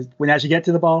the when I actually get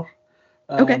to the bar.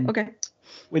 Okay.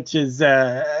 Which is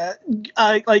should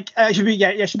be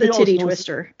the titty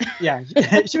twister.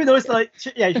 Should be noticed, like,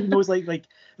 like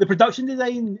the production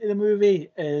design in the movie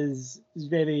is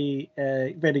very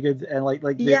very good, and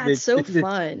it's so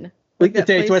fun. Like, that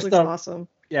the titty place twister, looks awesome.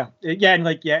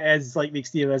 As, like, the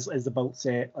exterior is the built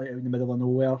set, like, out in the middle of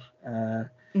nowhere,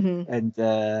 and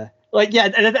then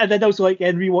also, like,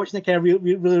 and rewatching it, kind of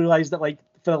really realized that, like,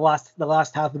 for the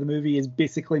last half of the movie is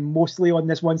basically mostly on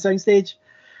this one soundstage.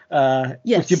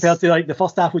 Compared to, like, the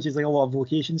first half, which is, like, a lot of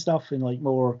location stuff and, like,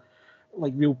 more,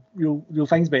 like, real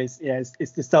things, but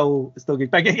it's still good.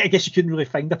 But I guess you couldn't really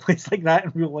find a place like that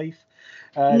in real life.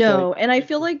 No, and I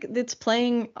feel like it's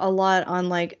playing a lot on,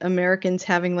 like, Americans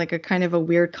having, like, a kind of a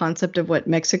weird concept of what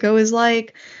Mexico is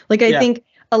like. Like, I think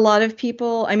a lot of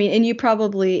people, I mean, and you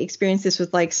probably experience this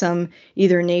with, like, some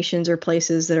either nations or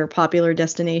places that are popular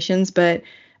destinations, but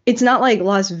it's not like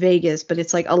Las Vegas, but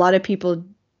it's like a lot of people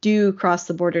do cross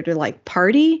the border to, like,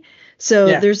 party.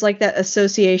 So there's, like, that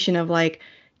association of, like,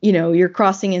 you're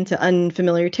crossing into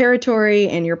unfamiliar territory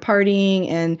and you're partying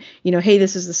and, hey,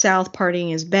 this is the South,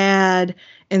 partying is bad.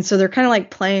 And so they're kind of like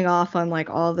playing off on like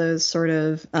all those sort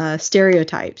of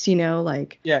stereotypes,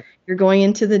 like you're going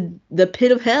into the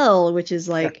pit of hell, which is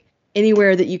like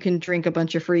anywhere that you can drink a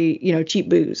bunch of free, cheap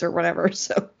booze or whatever.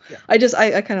 So I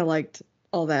kind of liked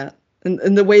all that.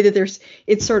 And the way that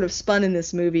it's sort of spun in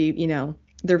this movie,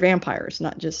 they're vampires,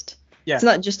 not just, it's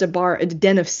not just a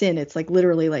den of sin. It's like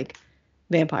literally like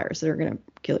vampires that are going to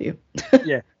kill you.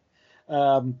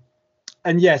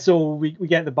 So we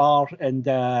get the bar, and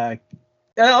I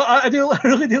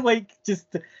really do like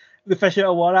just the fish out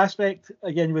of water aspect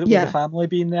again with the family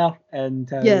being there, and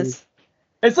it's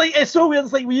like, it's so weird.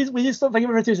 It's like we just don't think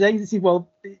about it for 2 seconds and see, well,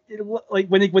 like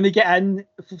when they get in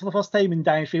for the first time, in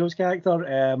Danny Trejo's character,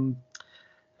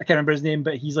 I can't remember his name,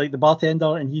 but he's like the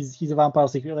bartender, and he's a vampire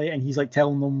secretly, and he's like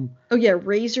telling them. Oh yeah,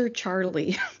 Razor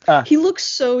Charlie. He looks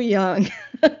so young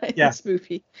in this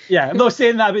movie. Yeah, I'm not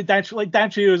saying that about Dan. Like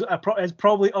Dan Trejo has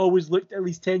probably always looked at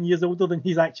least 10 years older than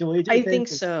his actual age. I think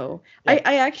so. Yeah.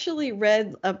 I actually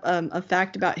read a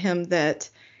fact about him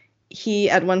that he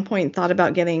at one point thought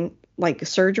about getting like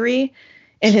surgery.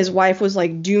 And his wife was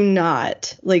like, do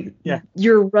not, like,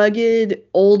 your rugged,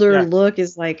 older look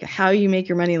is like how you make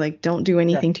your money. Like, don't do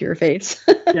anything to your face.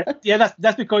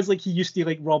 That's because, like, he used to,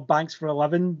 like, rob banks for a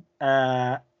living.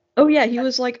 He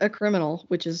was, like, a criminal,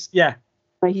 which is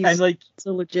why he's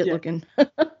so legit looking.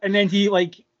 And then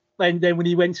then when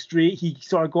he went straight, he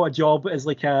sort of got a job as,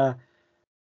 like,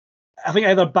 I think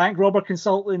either bank robber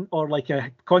consultant or like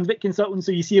a convict consultant.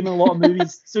 So you see him in a lot of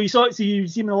movies. So you see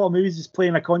him in a lot of movies just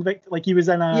playing a convict. Like he was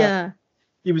in a. I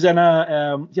think he was in.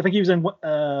 I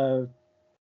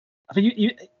think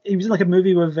he was in like a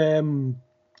movie with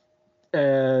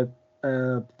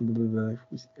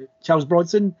Charles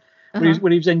Bronson, where he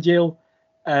was in jail,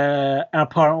 and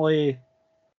apparently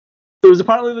there was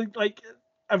like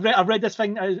I've read this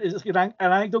thing as an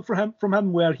anecdote from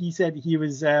him where he said he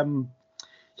was.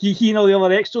 He and all the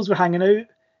other extras were hanging out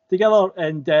together,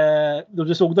 and there was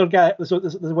this older guy. So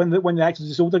one of the actors,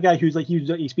 this older guy who's like he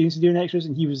was experienced in doing extras,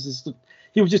 and he was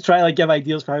just trying to like give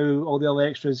ideas for how all the other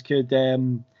extras could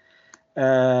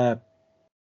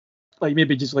like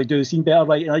maybe just like do the scene better,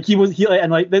 right?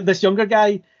 And like this younger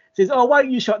guy says, "Oh, why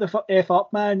don't you shut the f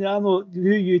up, man? I don't know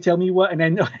who you tell me what." And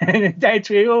then Dan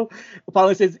Trejo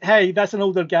apparently says, "Hey, that's an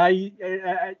older guy.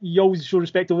 You always show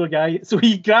respect to older guy." So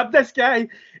he grabbed this guy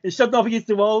and shoved him off against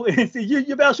the wall and said,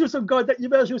 "You better show some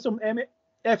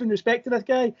effing respect to this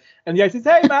guy." And the guy says,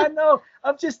 "Hey, man, no,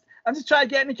 I'm just trying to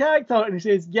get in the character." And he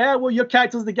says, "Yeah, well, your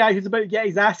character's the guy who's about to get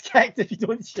his ass kicked if you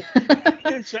don't."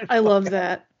 I love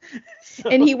that. So,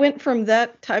 and he went from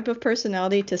that type of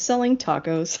personality to selling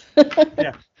tacos.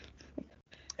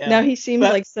 Now he seems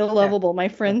like so lovable. My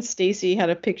friend Stacy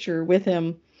had a picture with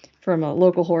him from a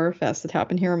local horror fest that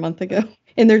happened here a month ago,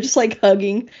 and they're just like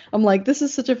hugging. I'm like, this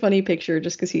is such a funny picture,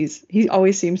 just because he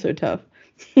always seems so tough.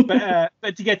 but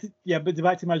back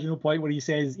to my original point where he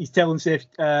says he's telling Seth,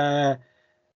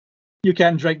 "You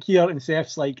can't drink here," and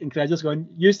Seth's like incredulous, going,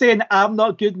 "You're saying I'm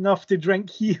not good enough to drink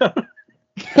here?"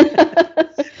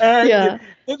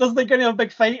 There's like kind of a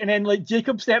big fight, and then like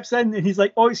Jacob steps in and he's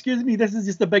like, "Oh, excuse me, this is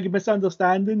just a big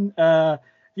misunderstanding.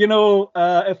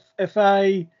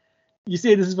 You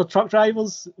say this is for truck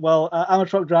drivers. Well, I'm a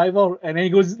truck driver." And then he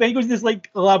goes this like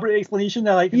elaborate explanation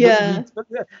that like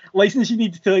license you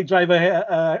need to like drive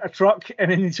a truck,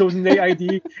 and then he shows him the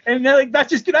ID, and they're like,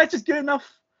 that's just good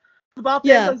enough. The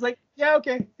bartender's like, "Yeah,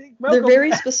 okay. Welcome." They're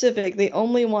very specific. They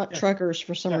only want truckers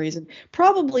for some reason.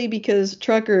 Probably because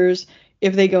truckers,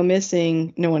 if they go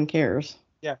missing, no one cares.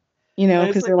 Yeah.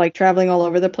 Because they're like traveling all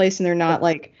over the place and they're not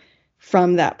like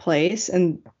from that place.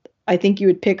 And I think you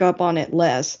would pick up on it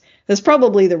less. That's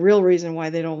probably the real reason why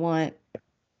they don't want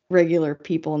regular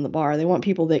people in the bar. They want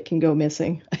people that can go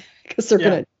missing because they're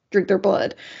going to drink their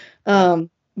blood.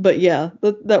 But yeah,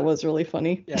 that was really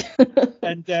funny. Yeah,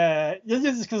 and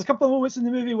because a couple of moments in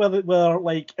the movie where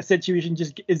like a situation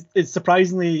just is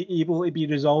surprisingly able to be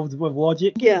resolved with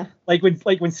logic. Yeah, like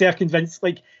when Seth convinced,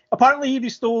 like apparently he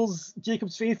restores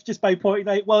Jacob's faith just by pointing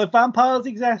out, well, if vampires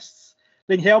exist,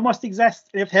 then hell must exist,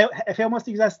 and if hell must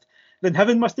exist, then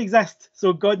heaven must exist,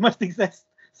 so God must exist.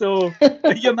 So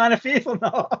are you a man of faith or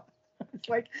not? It's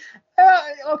like,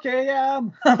 okay, yeah,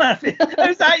 I'm a man of faith.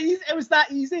 It was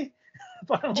that easy.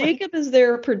 Jacob is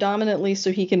there predominantly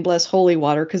so he can bless holy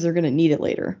water because they're going to need it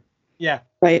later. Yeah.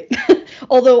 Right.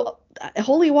 Although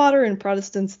holy water in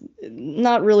Protestants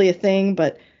not really a thing,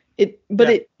 but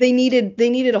they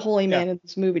needed a holy man in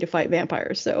this movie to fight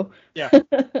vampires. So yeah.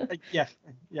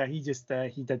 He just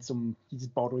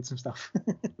borrowed some stuff.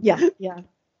 yeah.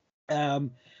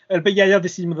 But yeah, you have the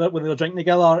scene where they're drinking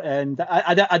together, and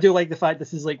I do like the fact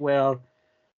this is like where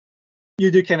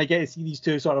you do kind of get to see these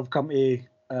two sort of come to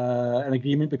an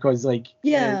agreement, because like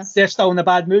Seth's still in a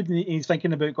bad mood, and he's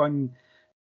thinking about going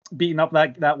beating up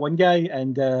that one guy,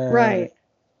 and right.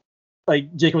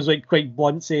 Like Jacob's like quite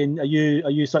blunt, saying, "Are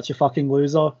you such a fucking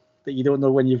loser that you don't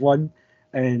know when you've won?"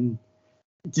 And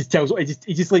he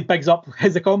just like bigs up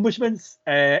his accomplishments,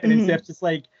 and then Seth's just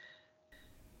like,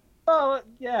 "Oh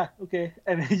yeah, okay,"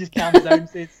 and he just calms down, and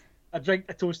says, "I drink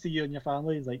a toast to you and your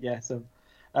family." He's like, "Yeah." So,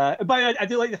 but I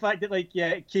do like the fact that like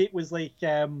Kate was like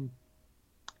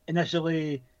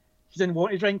initially she didn't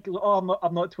want to drink. Like, oh,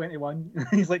 I'm not 21.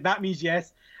 He's like, that means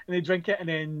yes. And they drink it, and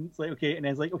then it's like, okay, and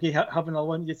then it's like, okay, have another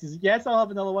one. Yes, he's like, yes, I'll have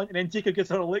another one. And then Jacob gives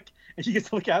her a look, and she gets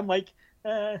to look at him like,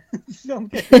 it's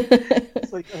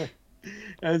like,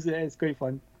 it's quite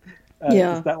fun.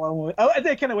 Yeah. That one moment. I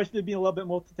did kind of wish there'd been a little bit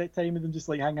more time with them just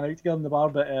like hanging out together in the bar,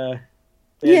 but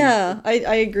yeah,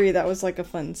 I agree. That was like a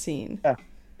fun scene. Yeah.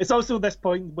 It's also this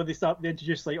point where they start to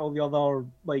introduce like all the other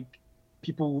like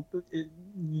people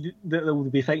that will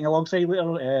be fighting alongside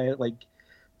later, like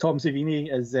Tom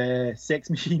Savini as Sex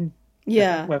Machine.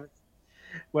 Yeah.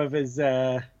 with his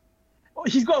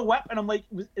he's got a whip, and I'm like,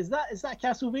 is that a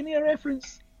Castlevania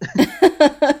reference?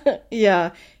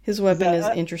 Yeah, his weapon is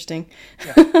interesting.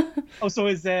 Yeah. Also,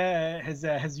 his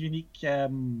unique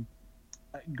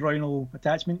groinal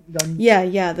attachment gun.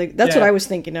 Yeah, that's what I was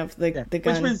thinking of. The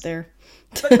gun there.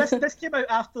 This came out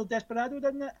after Desperado,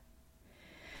 didn't it?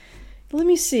 Let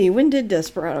me see. When did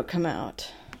Desperado come out?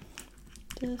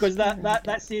 Because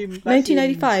that same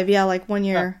 1995. Yeah, like 1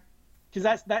 year. Because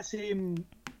that same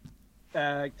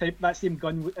gun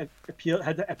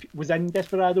was in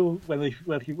Desperado where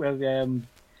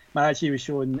Mariachi was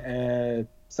showing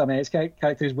some of his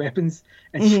character's weapons,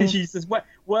 and she says, "What?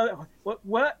 How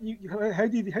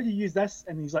do you use this?"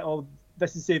 And he's like, "Oh,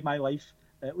 this has saved my life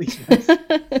at least once."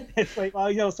 It's like, well,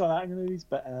 you never saw that in the movies,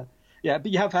 but yeah.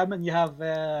 But you have him, and you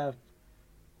have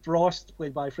Frost,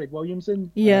 played by Fred Williamson.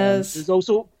 Yes. Who's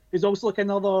also like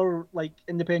another like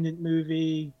independent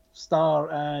movie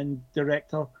star and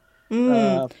director.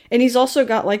 And he's also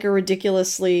got like a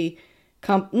ridiculously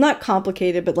not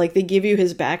complicated, but like they give you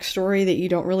his backstory that you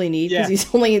don't really need because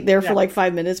he's only there for like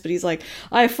 5 minutes, but he's like,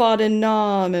 I fought in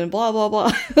Nam and blah blah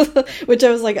blah. Which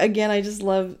I was like, again, I just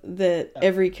love that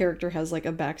every character has like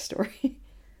a backstory.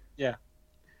 Yeah.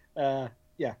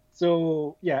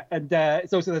 So and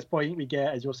it's also this point we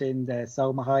get, as you're saying,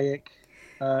 Salma Hayek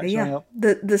showing up.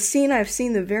 The scene I've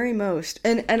seen the very most,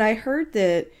 and I heard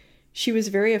that she was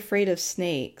very afraid of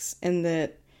snakes, and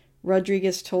that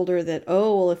Rodriguez told her that,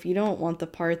 oh, well, if you don't want the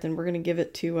part, then we're going to give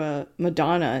it to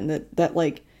Madonna, and that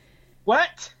like...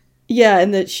 What? Yeah,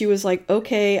 and that she was like,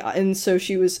 okay, and so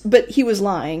she was... But he was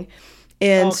lying,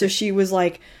 and so she was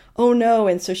like, oh no,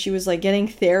 and so she was like getting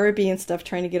therapy and stuff,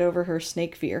 trying to get over her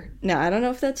snake fear. Now, I don't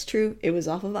know if that's true. It was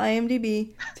off of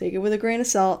IMDb. Take it with a grain of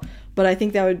salt, but I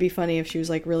think that would be funny if she was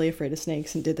like really afraid of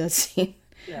snakes and did that scene.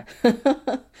 Yeah.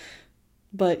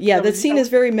 But yeah, that scene is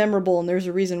very memorable, and there's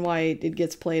a reason why it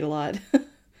gets played a lot.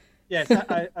 Yes,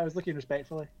 I was looking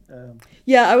respectfully.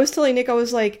 Yeah, I was telling Nick, I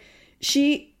was like,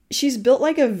 she's built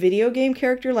like a video game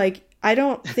character. Like, I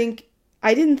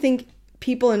didn't think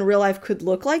people in real life could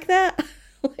look like that,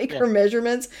 like her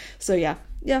measurements. So yeah,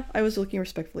 I was looking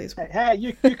respectfully as well. Hey,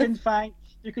 you can thank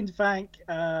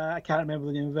I can't remember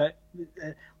the name of it,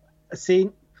 a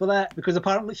saint for that, because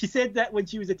apparently she said that when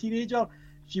she was a teenager,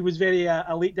 she was very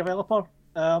a late developer.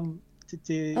 Really?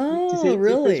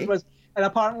 And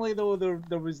apparently though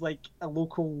there was like a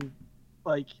local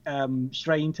like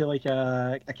shrine to like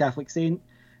a Catholic saint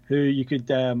who you could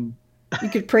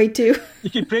pray to. You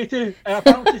could pray to. And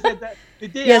apparently she said that the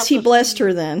day yes, after he blessed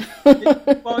her then. Well,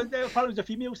 apparently it was a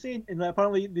female saint, and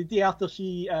apparently the day after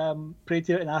she prayed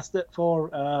to it and asked it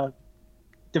for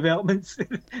developments.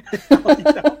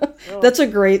 That's a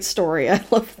great story. I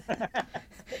love that.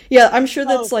 Yeah, I'm sure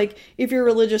that's like, if you're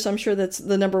religious, I'm sure that's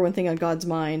the number one thing on God's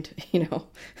mind,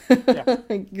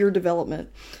 your development.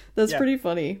 That's pretty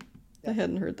funny. I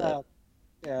hadn't heard that.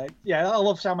 I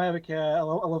love Sam Hayek. I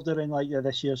loved her in like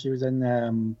this year. She was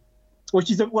in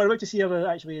we're about to see her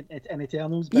actually in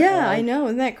Eternals. But, I know.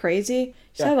 Isn't that crazy?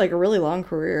 She's had like a really long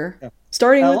career. Yeah.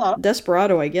 Starting with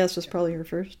Desperado, I guess, was probably her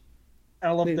first.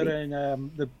 I loved her in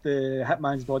the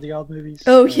Hitman's Bodyguard movies.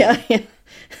 Oh yeah.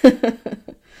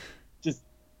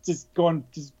 just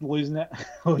losing it.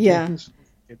 Yeah.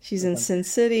 She's in Sin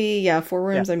City. Yeah, Four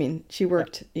Rooms. I mean, she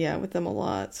worked with them a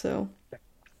lot. So.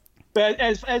 But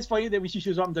it's funny that when she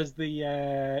shows up and does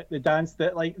the dance,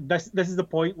 that like this is the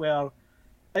point where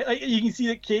You can see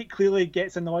that Kate clearly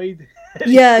gets annoyed.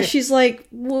 Yeah, she's like,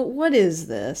 what is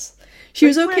this? She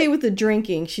was okay Wait. with the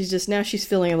drinking. She's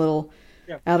feeling a little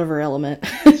Yeah. out of her element.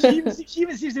 She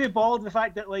even seems to be bothered with the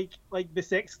fact that like the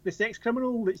sex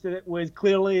criminal that was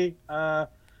clearly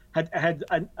had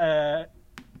bad Yeah.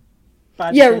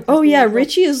 intentions Oh yeah. towards her.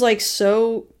 Richie is like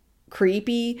so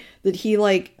creepy that he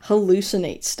like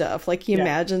hallucinates stuff. Like he Yeah.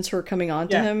 imagines her coming on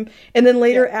to Yeah. him, and then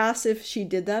later Yeah. asks if she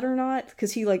did that or not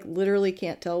because he like literally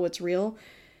can't tell what's real.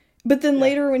 But then Yeah.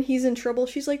 later when he's in trouble,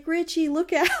 she's like, Richie,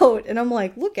 look out, and I'm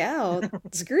like, look out,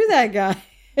 screw that guy.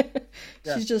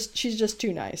 Yeah. She's just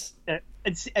too nice.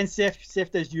 And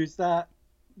Seth does use that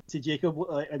to Jacob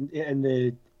and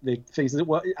the things that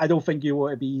what I don't think you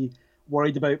want to be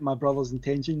worried about my brother's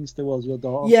intentions towards your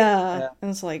daughter. Yeah,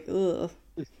 and it's like, ugh.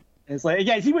 And it's like,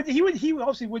 again, he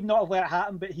obviously would not have let it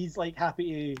happen, but he's like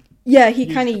happy to. Yeah, he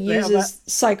use kind of the threat of uses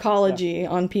psychology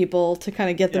on people to kind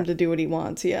of get them Yeah. to do what he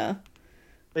wants. Yeah.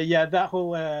 But yeah, that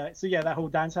whole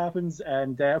dance happens,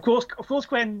 and of course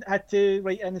Gwen had to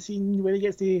write in the scene where he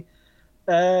gets to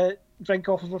drink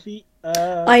off of her feet.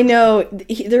 I know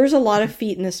there's a lot of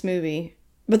feet in this movie,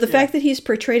 but the fact that he's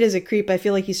portrayed as a creep, I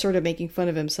feel like he's sort of making fun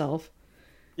of himself.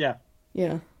 Yeah.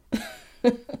 Yeah.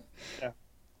 Yeah.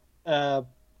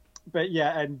 But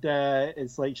yeah, and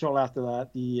it's like shortly after that,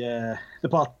 the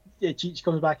part Cheech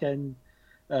comes back in,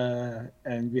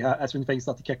 and that's when things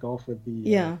start to kick off with the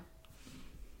Yeah.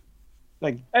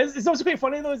 Like it's also quite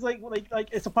funny though. It's like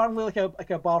it's apparently like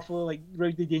a bar full of like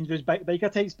rowdy dangerous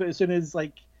biker types, but as soon as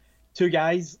like two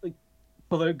guys like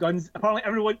pull out guns, apparently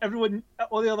everyone,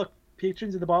 all the other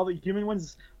patrons of the bar, the human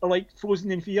ones, are like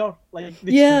frozen in fear. Like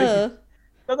they're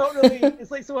not really. It's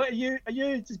like, so are you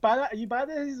just bad? Are you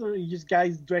badasses, or are you just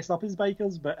guys dressed up as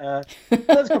bikers? But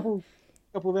there's a couple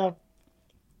there.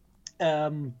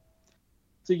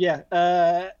 So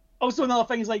yeah. Also, another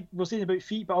thing is like we're saying about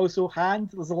feet, but also hand.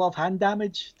 There's a lot of hand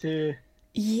damage to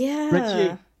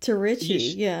Richie. To Richie.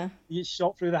 He Yeah. He gets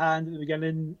shot through the hand at the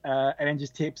beginning, and then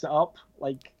just tapes it up.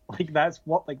 Like that'd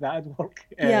work.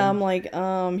 Yeah, I'm like,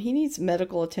 he needs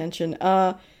medical attention.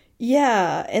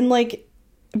 Yeah, and like,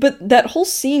 but that whole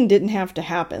scene didn't have to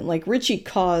happen. Like, Richie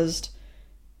caused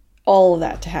all of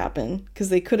that to happen because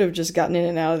they could have just gotten in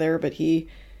and out of there, but he,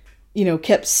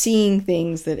 kept seeing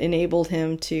things that enabled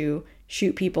him to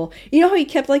shoot people. You know how he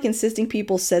kept like insisting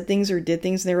people said things or did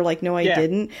things and they were like, no, I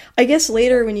didn't. I guess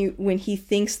later when he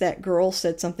thinks that girl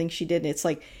said something she didn't, it's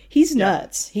like he's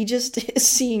nuts. He just is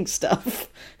seeing stuff.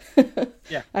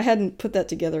 Yeah. I hadn't put that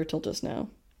together till just now.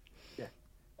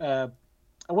 Yeah.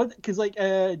 I wonder because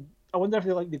I wonder if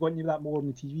they go into that more in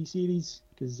the TV series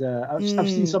because I've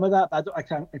seen some of that, but I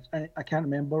can't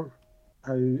remember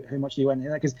how much they went into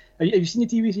that. Because have you seen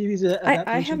the TV series?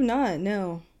 I have not.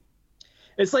 No.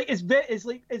 It's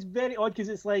very odd because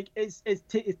it's like it's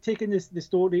taking the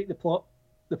story, the plot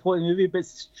of the movie, but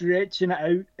stretching it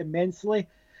out immensely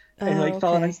and like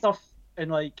filling in stuff.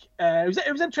 And like it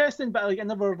was interesting, but like I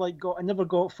never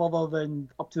got further than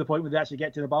up to the point where they actually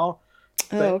get to the bar.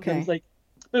 But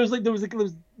there was a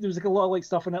lot of like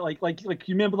stuff in it, like you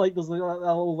remember like there's like a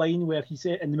little line where he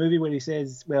said in the movie where he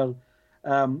says,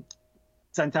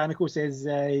 Santanico says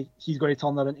he's going to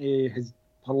turn her into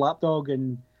her lapdog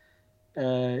and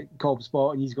Cobb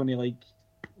Spot, and he's going to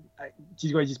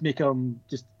she's going to just make her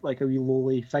just like a wee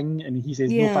lowly thing, and he says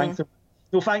no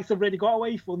thanks, I've already got a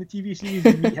wife. On the TV series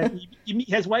you meet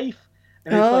his wife,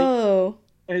 and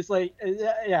it's like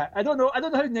I don't know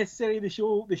how necessary the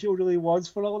show really was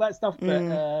for all that stuff,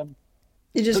 but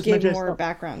it just gave more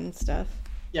background and stuff.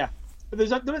 Yeah, but there's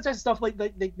just stuff like they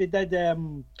did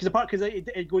because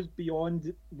it goes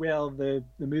beyond where the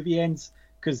movie ends,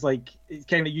 because like it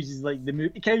kind of uses like the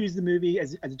movie, it kind of uses the movie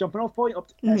as a jumping off point up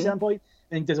to a certain point,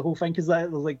 and does a whole thing because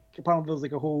there's like apparently there's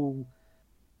like a whole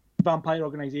vampire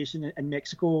organization in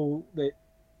Mexico that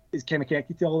is kind of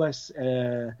connected to all this.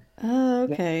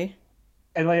 Okay.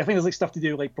 And like I think there's like stuff to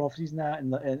do with like prophecies and that,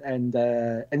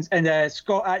 and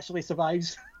Scott actually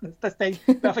survives this time,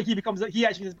 but I think he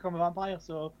actually does become a vampire.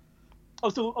 So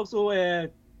also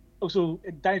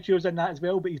Danny Trejo's in that as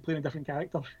well, but he's playing a different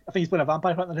character. I think he's playing a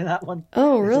vampire hunter in that one.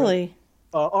 Oh, really?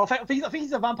 Or I think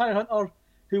he's a vampire hunter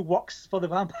who works for the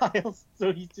vampires.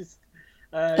 So he's just.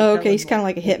 Okay, he's kind of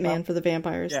like a hitman for the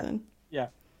vampires then. Yeah.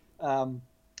 But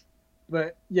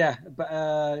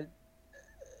what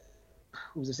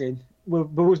was I saying?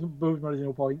 What was my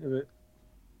original point of it?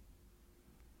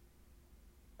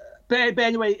 But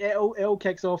anyway, it all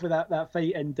kicks off with that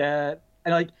fight, and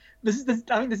like I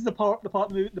think this is the part of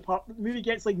the movie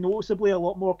gets like noticeably a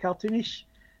lot more cartoonish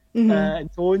in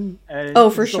tone.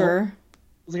 For sure.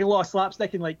 There's like a lot of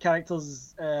slapstick and like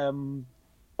characters.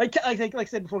 like I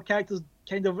said before, characters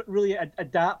kind of really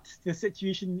adapt to the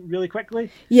situation really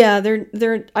quickly. Yeah,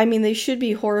 they're. I mean, they should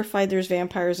be horrified there's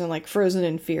vampires and like frozen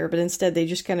in fear, but instead they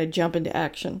just kind of jump into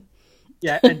action.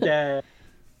 Yeah, and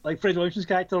like Fred Williamson's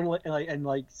character, and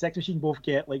like Sex Machine both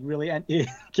get like really into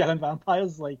killing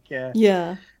vampires. Like,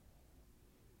 Yeah.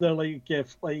 they're like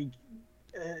if like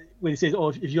when he says, "Oh,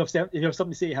 if you have something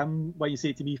to say to him, why you say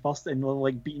it to me first?" And they're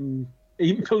like beating.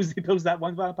 He pulls that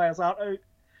one vampire's heart out.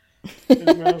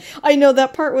 As well. I know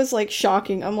that part was like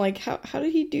shocking. I'm like, how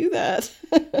did he do that?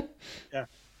 Yeah.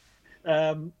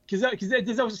 Because it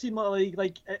does also seem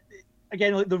like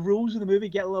again, like the rules of the movie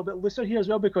get a little bit looser here as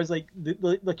well, because like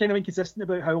they're kind of inconsistent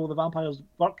about how all the vampires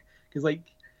work, because like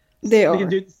They are.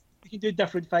 they can do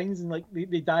different things, and like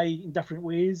they die in different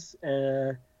ways.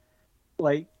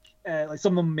 Like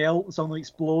some of them melt, and some of them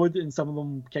explode, and some of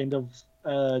them kind of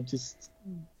just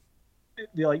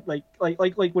they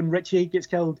like when Richie gets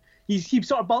killed, he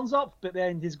sort of burns up, but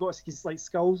then he's got his like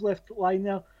skulls left lying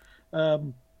there.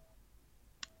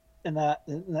 And that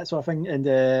sort of thing, and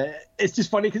it's just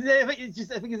funny because I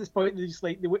think at this point they just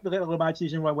like they let their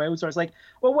imagination run wild. So it's like,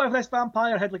 well, what if this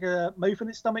vampire had like a mouth in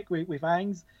its stomach with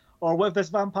fangs, or what if this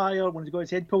vampire, when he's got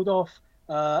his head pulled off,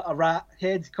 a rat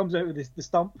head comes out of the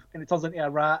stump and it turns into a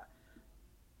rat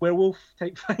werewolf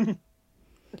type thing.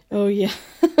 Oh yeah.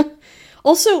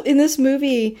 Also in this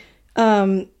movie,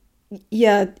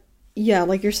 yeah,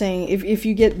 like you're saying, if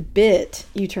you get bit,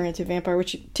 you turn into a vampire,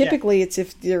 which typically it's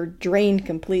if they're drained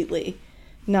completely,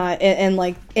 not and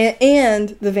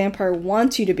the vampire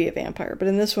wants you to be a vampire, but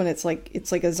in this one it's like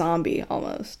a zombie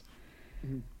almost.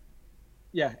 Mm-hmm.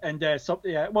 Yeah, and some of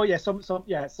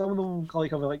them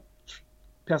like have like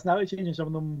personality change, and some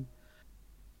of them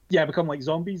become like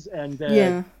zombies, and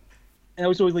and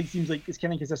also like seems like it's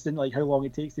kind of inconsistent like how long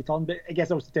it takes to turn, but I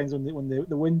guess it also depends on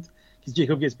the wound, because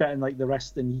Jacob gets bitten like the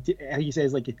wrist, and he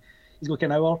says like he's like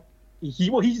an hour. He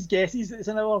just guesses it's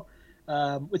an hour,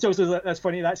 which also that's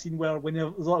funny, that scene where when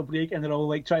there's a little break and they're all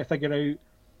like trying to figure out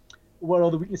what are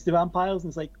all the weaknesses to vampires, and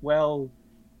it's like, well,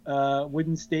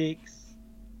 wooden stakes,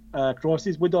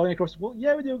 crosses, wood iron crosses. Well,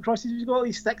 yeah, we do crosses. We've got all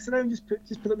these sticks around, just put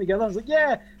them together. I was like,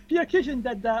 yeah, Pierre Cushing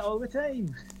did that all the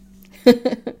time.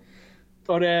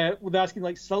 Or they're asking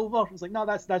like silver. It's like, no,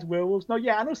 that's werewolves. No,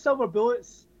 yeah, I know silver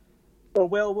bullets or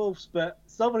werewolves, but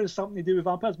silver is something to do with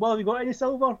vampires. Well, have you got any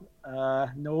silver?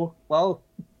 No. Well,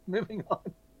 moving on.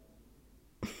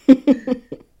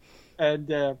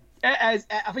 And I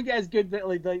think it is good that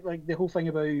like the whole thing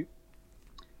about it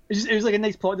was like a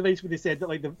nice plot device where they said that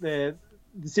like they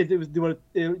said they were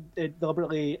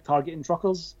deliberately targeting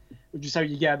truckers, which is how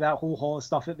you get that whole haul of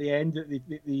stuff at the end that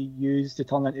they use to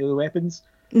turn into the weapons.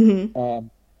 Mm-hmm.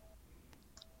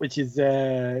 Which is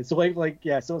so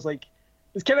it's like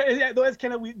it's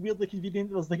kind of weirdly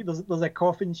convenient. There's a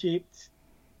coffin shaped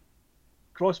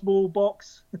crossbow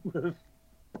box.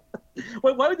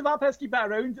 Why would the vampires keep that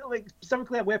around? Like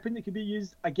specifically a weapon that could be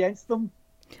used against them.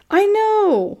 I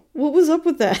know. What was up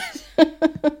with that?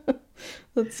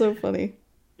 That's so funny.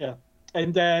 Yeah,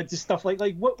 and just stuff like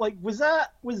what was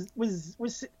that was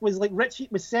like Richie,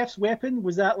 was Seth's weapon,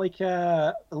 was that like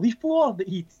a leaf blower that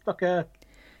he stuck a?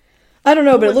 I don't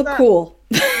know, but it looked cool.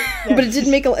 Yeah, but it didn't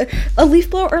make a leaf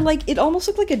blower, or like it almost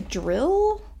looked like a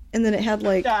drill, and then it had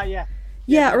like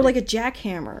yeah, or like a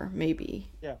jackhammer maybe.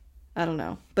 Yeah, I don't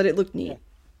know, but it looked neat.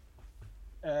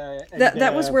 Yeah.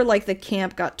 That was where like the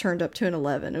camp got turned up to an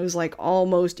 11. It was like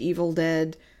almost Evil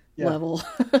Dead level.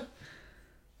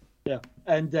 Yeah,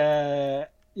 and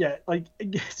like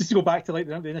just to go back to like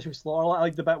the initial slaughter, I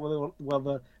like the bit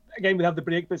where again we have the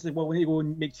break, but it's like, well, we need to go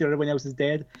and make sure everyone else is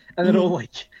dead, and they're all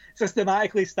like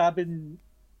systematically stabbing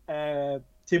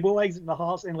table legs in the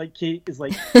hearts, and like Kate is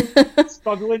like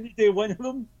struggling to do one of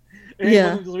them, and one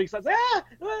of them just wakes up,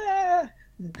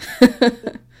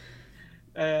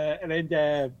 and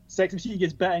then Sex Machine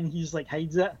gets bitten, he just like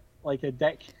hides it like a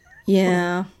dick.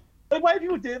 Yeah. Like, why do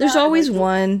people do that? There's always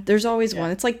one. There's always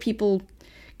one. It's like people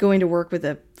going to work with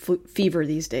a fever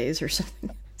these days or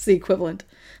something. It's the equivalent.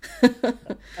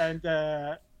 And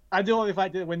I do love the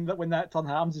fact that when that turn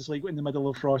happens, it's like in the middle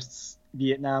of Frost's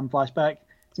Vietnam flashback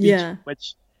speech,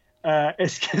 which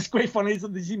it's quite funny. It's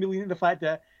they seem to lean into the fact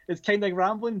that it's kind of like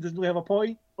rambling, doesn't really have a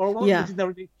point, or well, he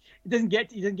doesn't get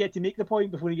to make the point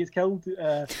before he gets killed,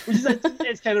 which is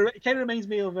it kind of reminds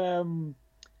me of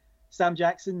Sam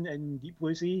Jackson in Deep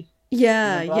Blue Sea.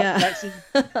 Yeah.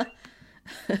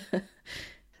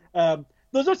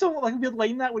 There's also like a weird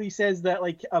line that where he says that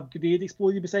like a grenade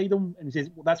exploded beside him, and he says,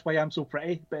 well, "That's why I'm so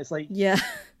pretty." But it's like, there's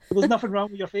nothing wrong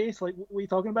with your face. Like, what are you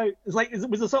talking about? It's like,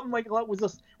 was there something like that?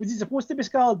 Was he supposed to be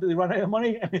scarred, but they ran out of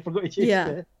money and they forgot to change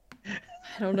it?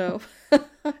 I don't know.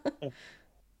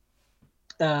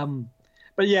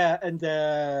 But yeah, and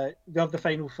we have the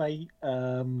final fight,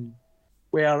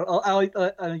 where I like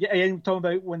again talking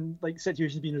about when like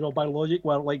situations being resolved by logic,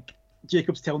 where like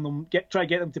Jacob's telling them try to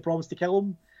get them to promise to kill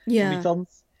him when he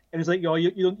turns, and it's like, oh,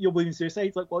 you believe in suicide?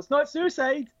 It's like, well, it's not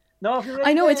suicide. No, if you're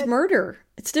I know dead. it's murder.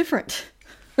 It's different.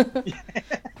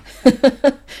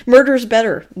 Murder's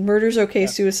better. Murder's okay. Yeah.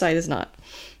 Suicide is not.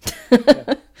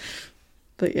 Yeah.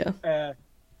 But yeah.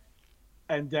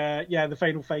 The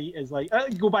final fight is like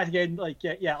go back again. Like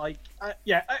I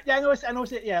know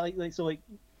it. Yeah, like so like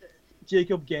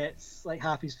Jacob gets like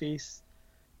half his face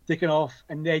taken off,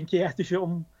 and then Kate has to shoot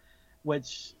him,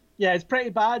 which it's pretty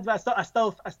bad. But I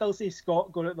still say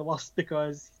Scott got it the worst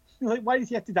because like why does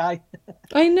he have to die?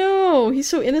 I know, he's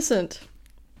so innocent.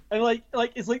 And like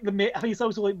it's like I think it's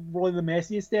also like one of the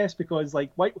messiest deaths because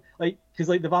because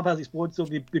the vampires explode, so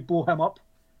they blow him up.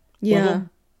 Yeah.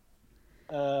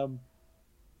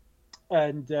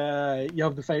 And you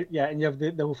have the fight, and you have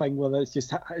the whole thing where it's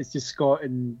just Scott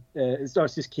and it's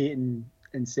just Kate and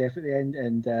Seth at the end,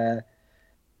 and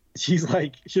she's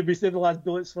like, should we save the last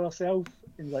bullets for herself?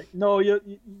 And he's like, no, you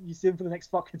save them for the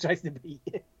next fucking tries to beat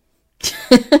you.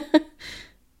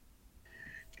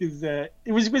 Because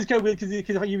it was kind of weird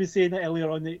because he was saying that earlier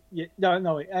on that it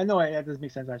does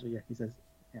make sense actually. Yeah, he says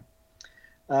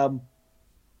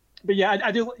but yeah,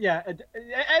 I do. Yeah,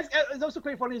 it's also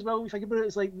quite funny as well. If you think about it,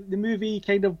 it's like the movie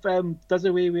kind of does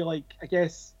away with like, I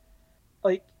guess,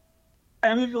 like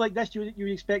in a movie like this, you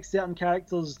expect certain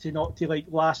characters to not to like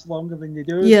last longer than they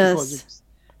do. Yes.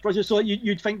 So like,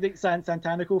 you'd think that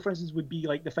Santanico, for instance, would be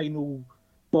like the final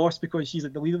boss because she's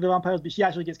like the leader of the vampires, but she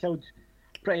actually gets killed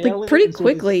pretty early. Pretty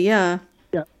quickly, yeah.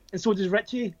 Yeah, and so does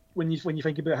Richie when you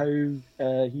think about how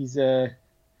he's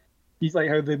like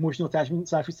how the emotional attachment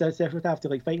Seth would have to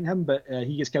like fighting him, but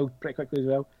he gets killed pretty quickly as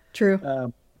well. True.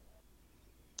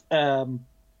 And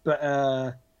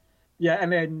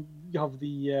then you have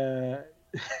the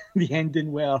the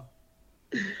ending where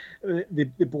they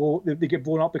get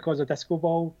blown up because a disco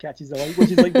ball catches the light,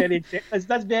 which is like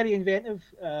that's very inventive.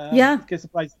 Because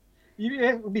surprised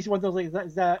you makes you wonder like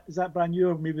is that brand new,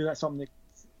 or maybe that's something that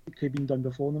could have been done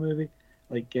before in the movie.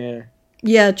 Like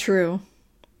yeah, true.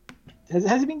 Has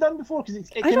it been done before?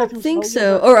 I don't think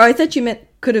so. Or I thought you meant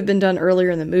could have been done earlier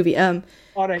in the movie. I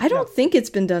don't think it's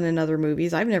been done in other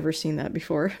movies. I've never seen that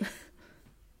before.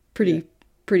 Pretty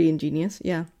ingenious,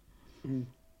 yeah. Mm-hmm.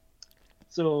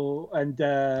 So, and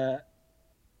I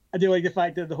do like the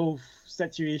fact that the whole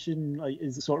situation like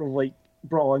is sort of like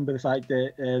brought on by the fact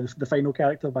that the final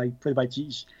character played by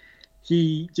Cheech,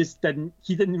 he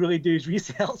didn't really do his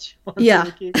research. Yeah.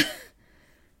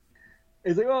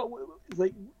 It's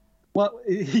like, what?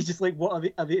 He's just like, what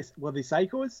are they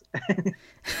psychos?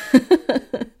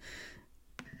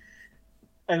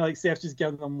 And like Seth's just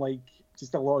giving them like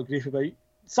just a lot of grief about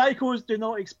psychos do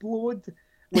not explode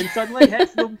when sunlight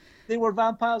hits them. They were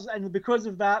vampires, and because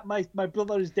of that, my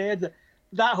brother is dead.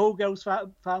 That whole girl's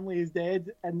family is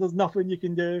dead, and there's nothing you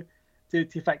can do to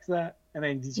fix that. And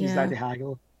then he's used that to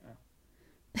haggle.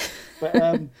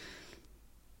 Yeah.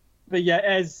 But yeah,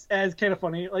 as kind of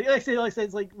funny. Like I said,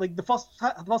 it's like the first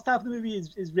half of the movie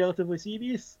is relatively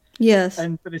serious. Yes.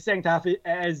 And for the second half, it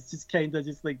is just kind of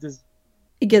just like this.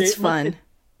 It gets fun.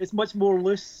 It's much more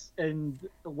loose and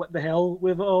what the hell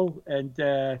with it all, and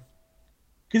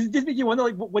because it does make you wonder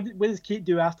like what does Kate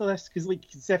do after this? Because like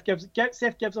Seth gives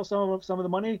her some of the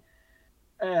money,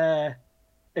 and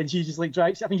she just like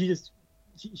drives. I think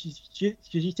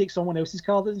she takes someone else's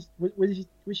car.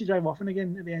 Where she drive off in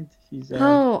again at the end?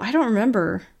 I don't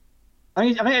remember.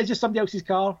 I think it's just somebody else's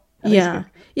car.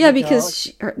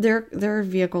 Because their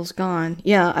vehicle's gone.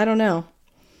 Yeah, I don't know.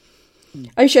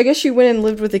 I guess she went and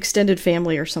lived with extended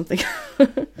family or something. I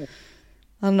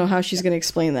don't know how she's going to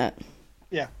explain that.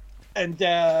 Yeah, and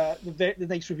the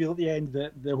nice reveal at the end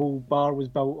that the whole bar was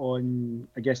built on,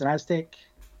 I guess, an Aztec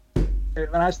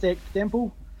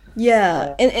temple.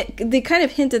 Yeah, and they kind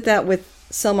of hint at that with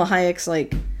Selma Hayek's,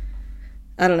 like,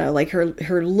 I don't know, like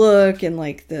her look and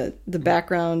like the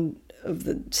background of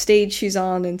the stage she's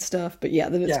on and stuff. But yeah,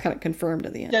 then it's kind of confirmed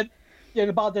at the end. Yeah,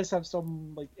 the bar does have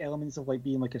some like elements of like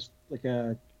being like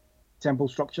a temple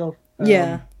structure.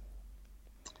 And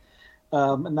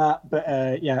that, but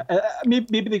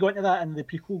maybe they go into that in the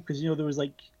prequel because there was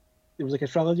like a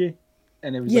trilogy,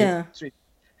 and it was like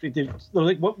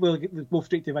both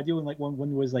straight to video, and like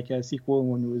one was like a sequel and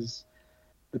one was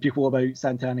the prequel about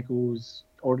Santanico's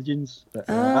origins. But,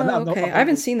 I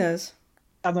haven't seen those.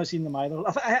 I've not seen them either.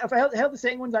 I've heard the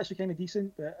second one's actually kind of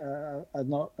decent, but I've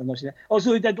not seen it.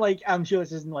 Also, they did like, I'm sure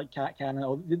this isn't like cat canon.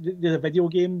 Or they did a video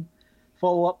game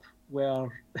follow up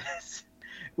where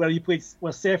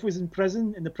where Seth was in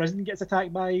prison and the prison gets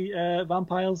attacked by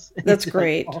vampires. That's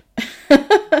great. Like,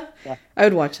 yeah. I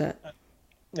would watch that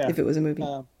Yeah. if it was a movie.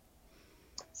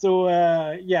 So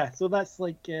that's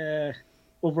like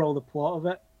overall the plot of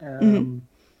it.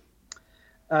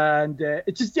 And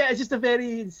it's just a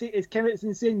very insane, it's an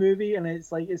insane movie, and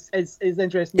it's like it's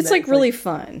interesting. It's like really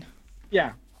fun.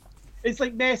 Yeah, it's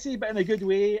like messy, but in a good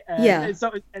way. Yeah, it's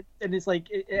not, and it's like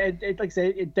it like I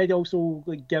said, it did also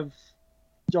like give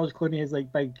George Clooney his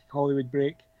like big Hollywood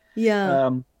break. Yeah.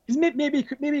 Maybe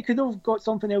he could have got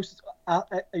something else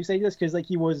outside this, because like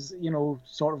he was, you know,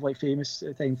 sort of like famous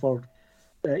at the time for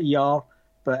ER,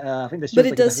 but I think this. But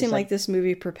it does seem like this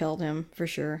movie propelled him for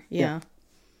sure. Yeah.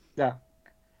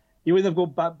 He wouldn't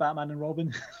have got Batman and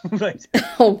Robin. Right.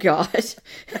 Oh God,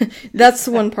 that's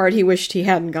the one part he wished he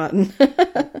hadn't gotten.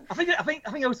 I think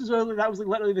also as well that was like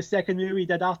literally the second movie he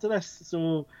did after this,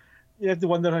 so you have to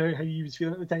wonder how he was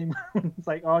feeling at the time. It's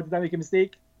like, oh, did I make a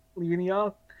mistake leaving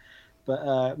ER?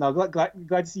 But no, glad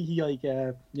to see he like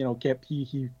you know kept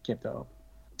it up.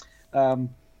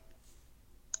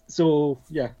 So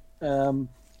yeah.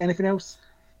 Anything else?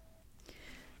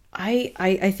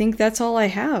 I think that's all I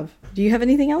have. Do you have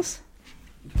anything else?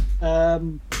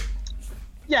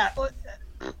 Yeah,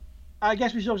 I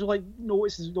guess we should also like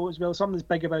notice as well something that's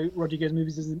big about Rodriguez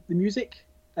movies is the music.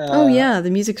 Oh yeah, the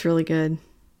music's really good.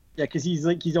 Yeah, because he's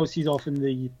often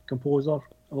the composer of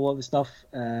a lot of the stuff,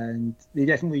 and they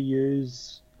definitely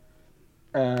use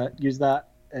that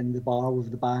in the bar with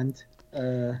the band.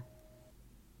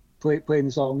 Playing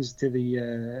the songs to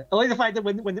the. I like the fact that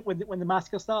when the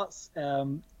massacre starts,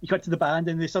 you cut to the band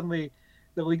and they suddenly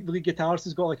the lead guitarist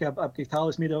has got like a guitar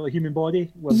that's made out of a human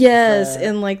body. With, yes,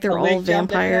 and like they're all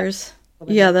vampires.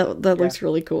 Yeah, that looks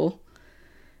really cool.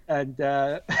 And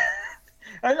and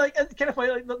like it's kind of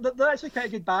funny. Like, they're actually quite a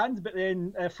good band, but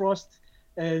then Frost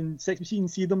and Sex Machine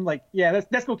see them like, yeah,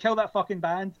 let's go kill that fucking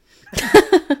band.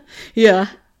 Yeah.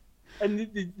 And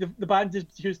the band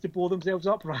just choose to blow themselves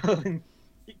up rather than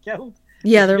get killed.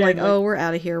 Yeah, they're like, oh, we're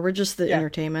out of here. We're just the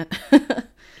entertainment.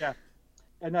 Yeah,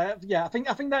 and I think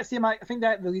that's him. I think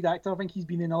that the lead actor. I think he's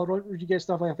been in other Rodriguez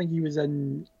stuff. I think he was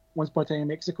in Once Upon a Time in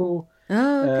Mexico.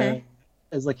 Oh, okay.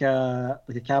 As like a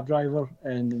cab driver,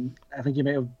 and I think he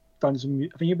might have done some.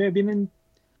 I think he may have been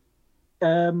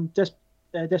in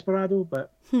Desperado,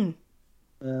 but I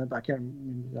can't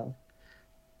remember that.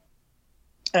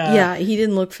 Yeah, he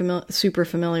didn't look super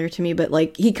familiar to me, but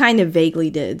like he kind of vaguely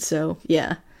did. So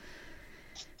yeah.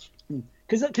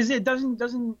 Because it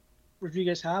doesn't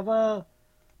Rodriguez have a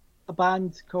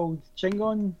band called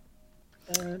Chingon?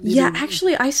 Yeah,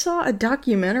 actually, I saw a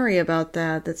documentary about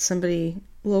that somebody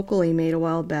locally made a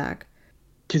while back.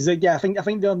 Because I think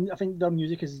their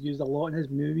music is used a lot in his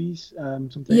movies.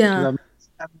 Sometimes. Yeah.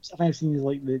 I think I've seen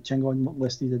like the Chingon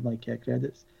listed in like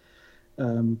credits.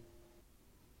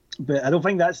 But I don't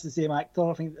think that's the same actor.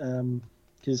 I think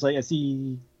because like I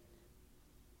see,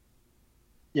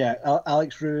 yeah,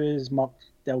 Alex Ruiz, Mark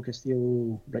Del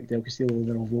Castillo, Rick Del Castillo,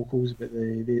 they're all vocals, but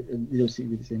they don't seem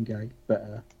to be the same guy.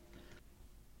 But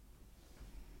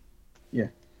yeah.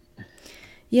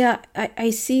 Yeah, I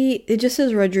see. It just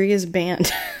says Rodriguez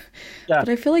Band, Yeah. but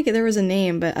I feel like there was a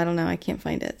name, but I don't know. I can't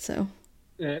find it. So.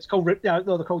 It's called they're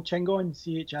called Chingon,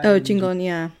 CHI. Oh, Chingon,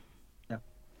 yeah. Yeah.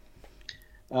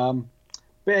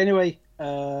 But anyway,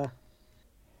 so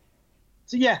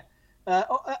yeah.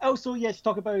 Also, yes,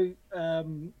 talk about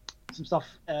some stuff.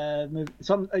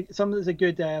 Some that's a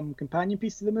good companion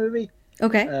piece to the movie.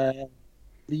 Okay.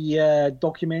 The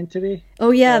documentary.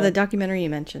 Oh yeah, the documentary you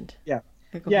mentioned. Yeah.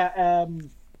 Yeah.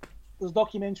 There's a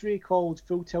documentary called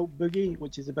Full Tilt Boogie,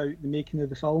 which is about the making of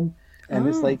the film, and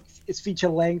it's feature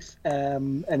length,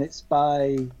 and it's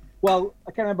by. Well,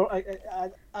 I can't remember.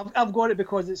 I've got it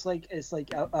because it's like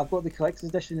I've got the collector's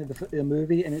edition of the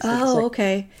movie, and it's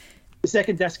okay. The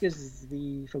second disc is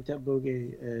the Full Tilt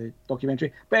Boogie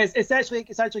documentary, but it's actually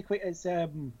quite it's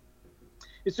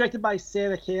directed by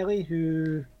Sarah Kelly,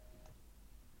 who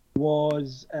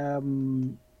was I'll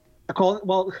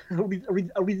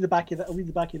read the back of the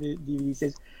DVD. It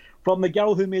says, from the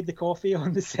girl who made the coffee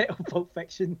on the set of Pulp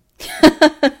Fiction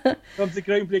comes the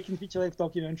groundbreaking feature-length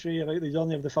documentary about the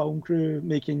journey of the film crew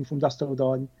making From Dusk Till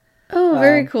Dawn. Oh,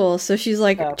 very cool. So she's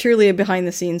like truly a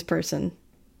behind-the-scenes person.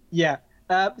 Yeah,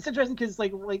 it's interesting because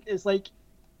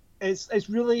it's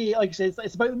really, like I said,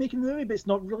 it's about making the movie, but it's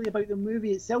not really about the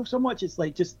movie itself so much. It's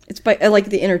like just it's by like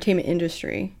the entertainment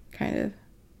industry kind of,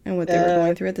 and what they were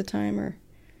going through at the time, or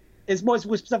it's more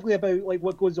specifically about like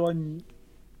what goes on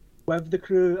with the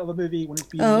crew of a movie when it's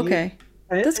being made. Okay.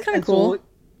 That's kind of cool.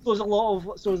 there's a lot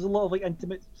of like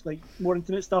intimate, like more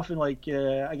intimate stuff, and like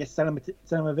I guess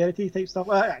cinema verity type stuff.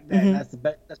 That's a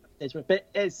bit, but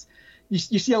it's you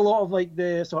see a lot of like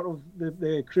the sort of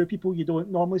the crew people you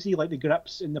don't normally see, like the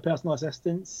grips and the personal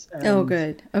assistants. Oh,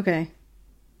 good. Okay.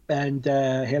 And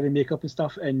hair and makeup and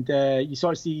stuff, and you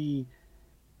sort of see,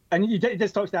 and it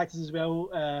does talk to the actors as well.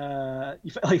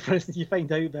 Like for instance, you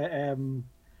find out that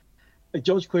like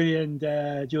George Clooney and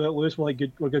Juliette Lewis were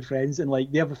good friends, and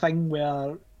like they have a thing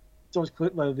where George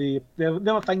Clooney, they have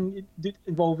a thing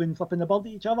involving flipping the bird at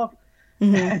each other,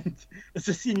 and it's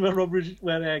a scene where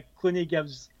Clooney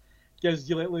gives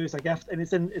Juliette Lewis a gift, and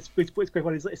it's quite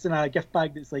funny. It's in a gift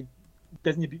bag that's like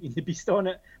Disney Beauty and the Beast on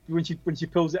it. But when she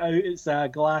pulls it out, it's a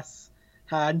glass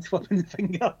hand flipping the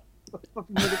finger.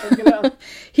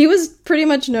 He was pretty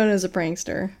much known as a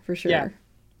prankster for sure. Yeah.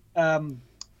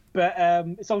 But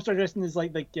it's also interesting is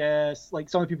like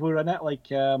some of the people who are in it,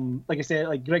 like I said,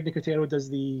 like Greg Nicotero does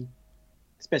the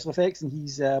special effects, and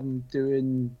he's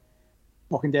doing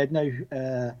Walking Dead now.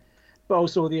 But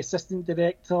also the assistant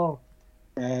director,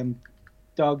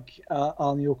 Doug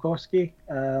Arniokoski,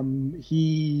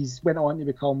 he's went on to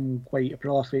become quite a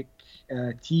prolific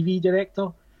TV director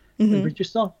and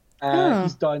producer.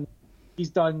 He's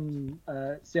done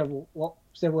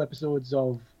several episodes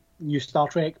of new Star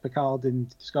Trek, Picard,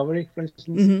 and Discovery, for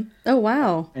instance. Oh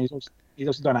wow! And he's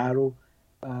also done Arrow.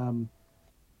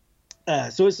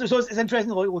 So it's interesting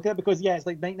to look at, because it's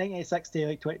like 1986 to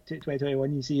like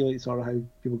 2021. You see like sort of how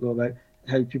people go about,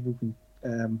 how people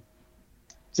can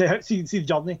see the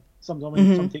journey.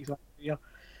 Some takes a year.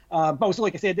 But also,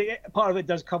 like I said, part of it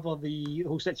does cover the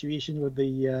whole situation with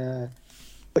the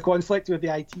conflict with the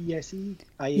IATSE.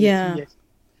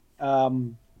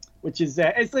 Which is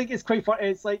it's quite fun.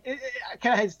 It's like I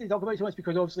kind of hesitate to talk about it too much,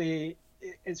 because obviously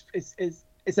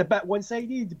it's a bit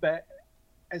one-sided, but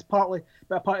it's partly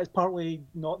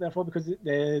not therefore, because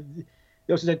they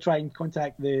also did try and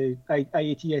contact the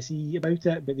IATSE about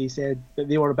it, but they said that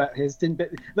they were a bit hesitant. But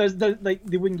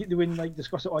they wouldn't like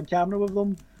discuss it on camera with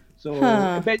them. So,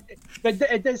 but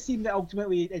it does seem that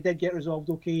ultimately it did get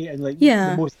resolved okay, and like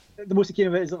the most that came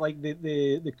of it is that like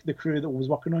the crew that was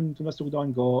working on Mr.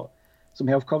 Dawn got some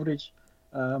health coverage.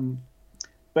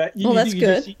 But that's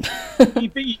good.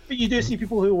 You do see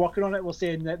people who are working on it were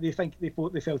saying that they felt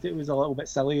it was a little bit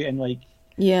silly, and like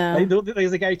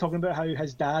there's a guy talking about how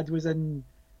his dad was in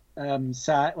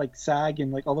SAG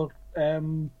and like other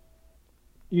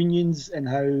unions, and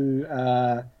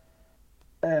how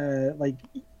like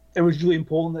it was really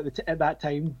important at that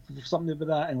time for something about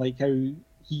that, and like how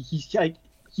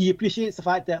he appreciates the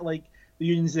fact that like the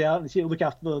unions there and they look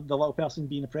after the little person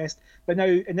being oppressed. But now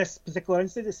in this particular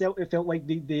instance, it felt like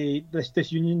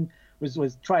this union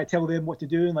was trying to tell them what to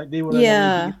do, and like they were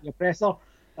the oppressor.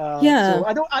 So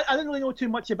I don't really know too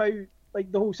much about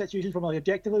like the whole situation from like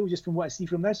objectively, just from what I see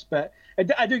from this. But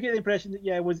I do get the impression that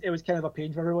it was kind of a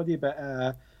pain for everybody.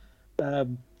 But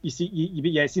it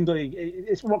seemed like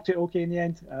it's worked out okay in the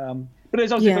end. But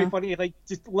it's also quite funny, like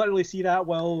just literally see that.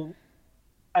 Well,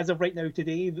 as of right now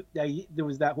today, there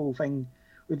was that whole thing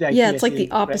with the ITSA, it's like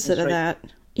the opposite of that.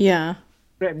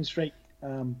 Threatening strike.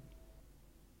 So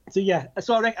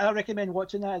I recommend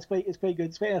watching that. It's quite good.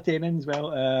 It's quite entertaining as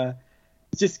well.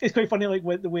 It's quite funny, like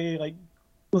with the way like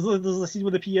there's a scene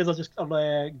where the PAs are just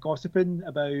gossiping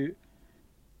about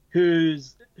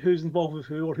who's involved with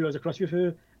who, or who has a crush with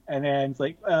who, and then it's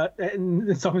like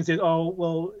and someone says, "Oh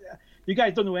well, you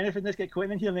guys don't know anything. Let's get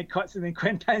Quentin in here," and then cuts, and then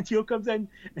Quentin Tarantino comes in,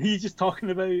 and he's just talking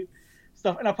about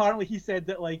stuff. And apparently he said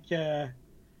that like he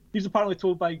was apparently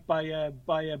told by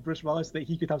Bruce Willis that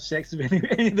he could have sex with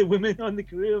any of the women on the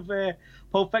crew of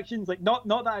Pulp Fiction. It's like not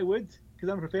that I would, because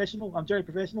I'm a professional. I'm very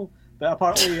professional. But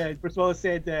apparently Bruce Willis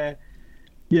said,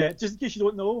 just in case you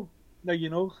don't know, now you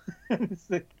know.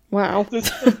 Like, wow. So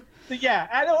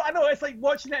I know. It's like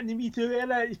watching it in the Me Too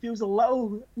era. It feels a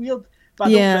little weird. But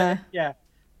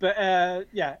But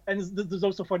and there's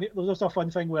also a fun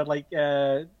thing where like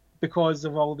because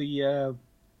of all the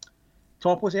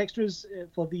topless extras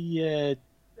for the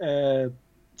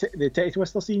Titty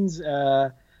Twister scenes,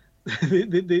 they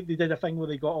did a thing where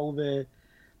they got all the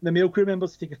male crew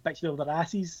members to take a picture of their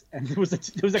asses, and there was a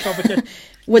competition.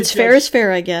 What's fair is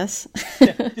fair, I guess.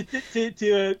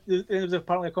 There was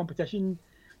apparently a competition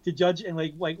to judge, and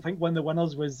like I think one of the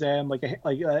winners was like a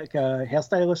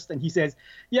hairstylist, and he says,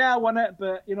 "Yeah, I won it,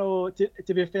 but you know,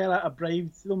 to be fair, I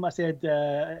bribed them. I said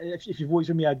if you vote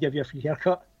for me, I'd give you a free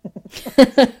haircut."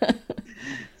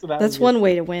 So that's one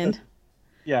way to win.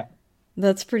 Yeah,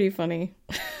 that's pretty funny.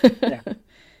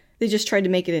 They just tried to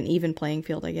make it an even playing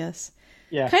field, I guess.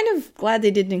 Yeah. Kind of glad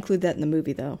they didn't include that in the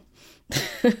movie, though.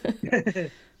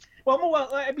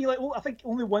 I mean, like, well, I think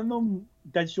only one of them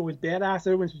did show his bare ass.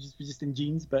 The other ones was just in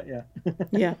jeans, but yeah.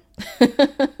 Yeah.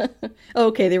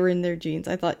 Okay, they were in their jeans.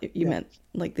 I thought you meant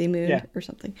like they mooned Yeah. or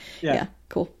something. Yeah. Yeah,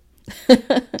 cool.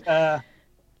 But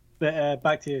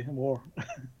back to more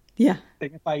Yeah.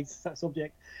 dignified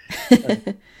subject.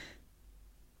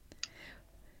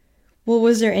 Well,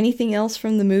 was there anything else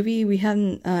from the movie we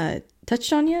hadn't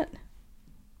touched on yet?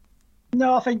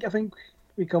 No, I think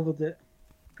we covered it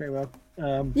pretty well.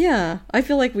 Yeah, I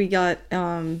feel like we got.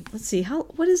 Let's see,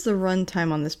 what is the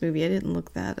runtime on this movie? I didn't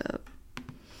look that up.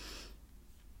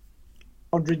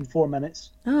 104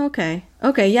 minutes. Oh, okay.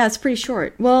 Okay, yeah, it's pretty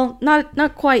short. Well,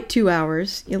 not quite 2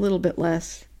 hours, a little bit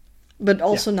less, but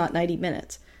also not 90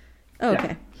 minutes. Oh,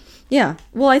 okay. Yeah.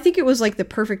 Well, I think it was like the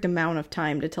perfect amount of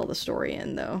time to tell the story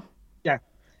in, though. Yeah.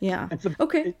 Yeah.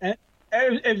 Okay.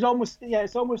 It was almost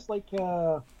it's almost like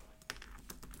a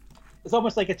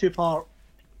two-part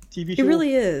TV show. It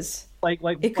really is. Like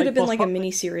it could have been like a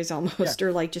mini series almost,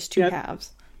 or like just two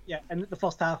halves. Yeah, and the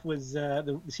first half was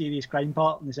the serious crime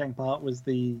part, and the second part was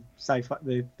the sci-fi,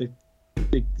 the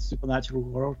supernatural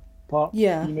horror part.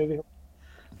 Yeah. Of the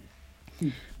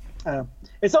movie.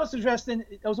 It's also interesting.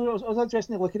 It was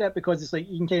interesting to look at it because it's like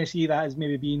you can kind of see that as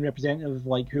maybe being representative of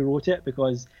like who wrote it,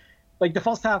 because like the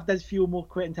first half does feel more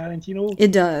Quentin Tarantino.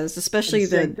 It does, especially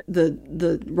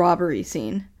the robbery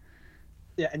scene.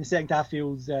 Yeah, and the second half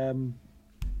feels more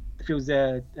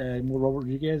Robert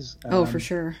Rodriguez. Oh, for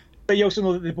sure. But you also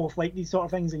know that they both like these sort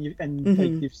of things, and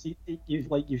like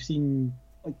you've seen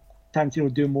like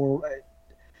Tarantino do more,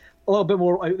 a little bit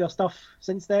more out there stuff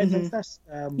since then. Since this,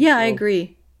 yeah, I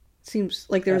agree. Seems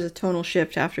like there was a tonal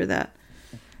shift after that.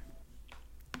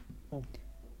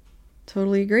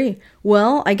 Totally agree.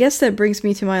 Well, I guess that brings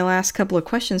me to my last couple of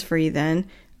questions for you then.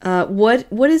 What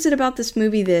is it about this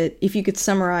movie that, if you could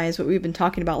summarize what we've been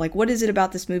talking about, like what is it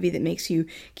about this movie that makes you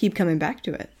keep coming back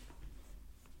to it?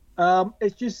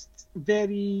 It's just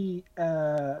very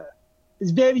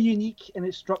unique in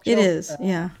its structure. It is,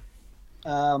 yeah.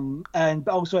 But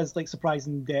also has like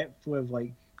surprising depth with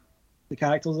like the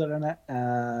characters that are in it.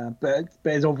 But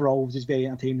it's overall just very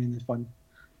entertaining and fun.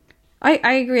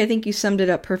 I agree. I think you summed it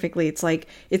up perfectly. It's like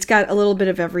it's got a little bit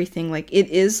of everything. Like it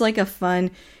is like a fun,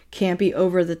 campy,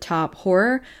 over the top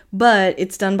horror, but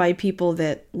it's done by people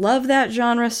that love that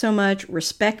genre so much,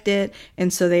 respect it,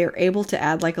 and so they are able to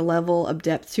add like a level of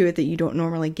depth to it that you don't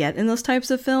normally get in those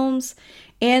types of films.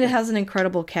 And it has an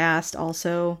incredible cast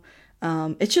also.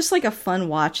 It's just like a fun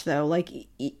watch though. Like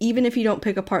even if you don't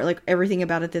pick apart like everything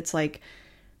about it that's like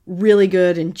really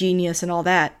good and genius and all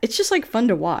that, it's just like fun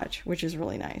to watch, which is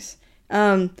really nice.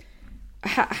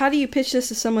 How do you pitch this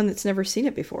to someone that's never seen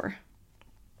it before?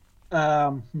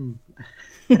 It's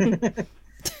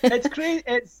crazy.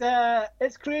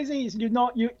 It's crazy.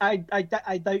 I doubt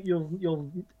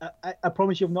I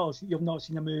promise you've not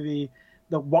seen a movie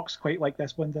that works quite like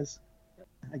this one does.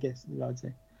 I guess I would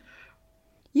say.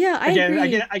 Yeah, I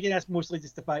agree. Again, that's mostly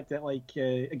just the fact that like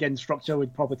again, structure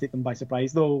would probably take them by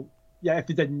surprise. Though, yeah,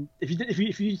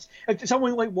 if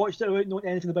someone like watched it without knowing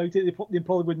anything about it, they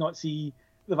probably would not see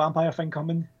the vampire thing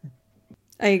coming.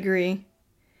 I agree.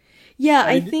 Yeah,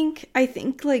 I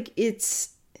think like it's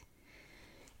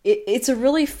a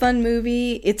really fun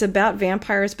movie. It's about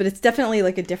vampires, but it's definitely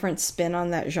like a different spin on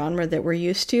that genre that we're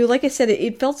used to. Like I said,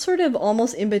 it felt sort of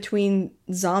almost in between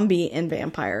zombie and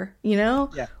vampire, you know?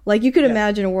 Yeah. Like you could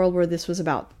imagine a world where this was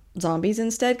about zombies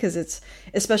instead, because it's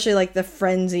especially like the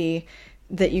frenzy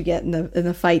that you get in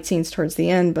the fight scenes towards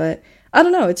the end. But I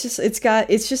don't know, it's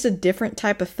just a different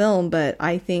type of film, but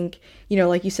I think, you know,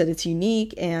 like you said, it's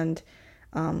unique, and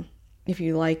if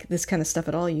you like this kind of stuff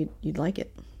at all, you'd like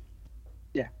it.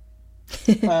 Yeah.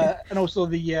 And also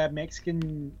the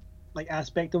Mexican like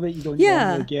aspect of it, you don't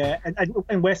normally get. And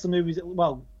in Western movies,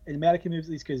 well, in American movies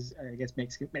at least, because I guess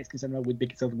Mexican cinema would be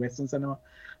considered Western cinema.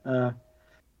 Or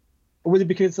would it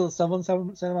be considered Southern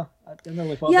cinema? I don't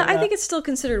know. I think it's still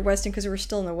considered Western because we're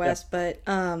still in the West. Yeah.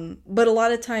 But a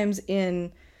lot of times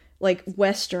in like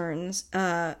Westerns,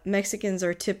 Mexicans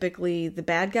are typically the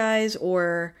bad guys,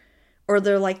 or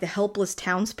they're like the helpless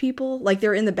townspeople. Like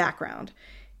they're in the background.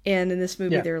 And in this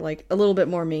movie, they're like a little bit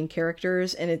more main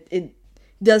characters, and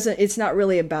it's not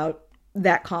really about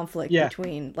that conflict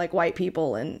between like white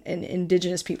people and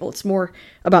indigenous people. It's more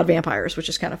about vampires, which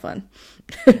is kind of fun.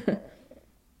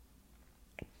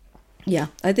 Yeah,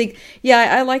 I think,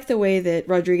 I like the way that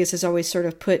Rodriguez has always sort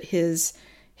of put his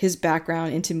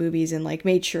background into movies and like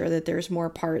made sure that there's more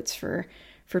parts for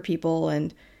people,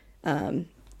 and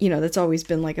that's always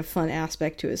been like a fun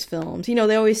aspect to his films.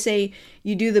 They always say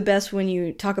you do the best when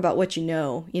you talk about what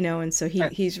and so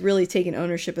he's really taken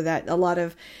ownership of that. A lot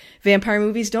of vampire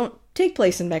movies don't take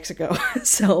place in Mexico.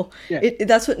 So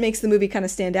that's what makes the movie kind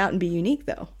of stand out and be unique,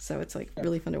 though. So it's like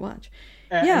really fun to watch.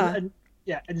 And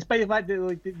despite the fact that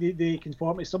like they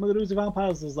conform to some of the rules of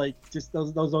vampires, there's like just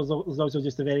there's also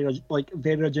just a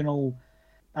very original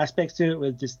aspects to it,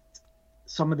 with just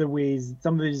some of the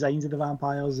designs of the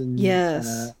vampires and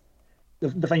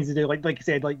the things they do, like I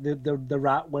said, like the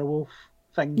rat werewolf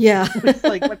thing. Yeah, it's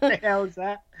like, what the hell is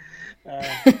that?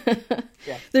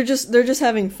 They're just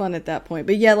having fun at that point.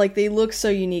 But yeah, like they look so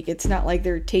unique. It's not like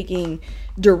they're taking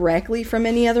directly from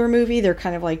any other movie. They're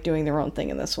kind of like doing their own thing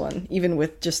in this one, even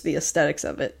with just the aesthetics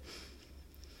of it.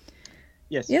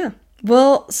 Yes. Yeah.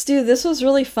 Well, Stu, this was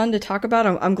really fun to talk about.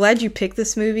 I'm glad you picked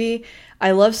this movie.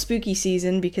 I love spooky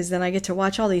season because then I get to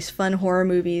watch all these fun horror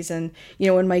movies. And,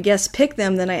 when my guests pick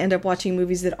them, then I end up watching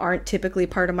movies that aren't typically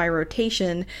part of my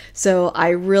rotation. So I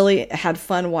really had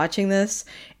fun watching this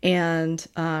and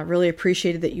really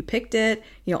appreciated that you picked it.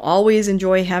 Always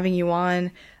enjoy having you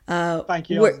on. Thank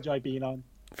you. I enjoy being on.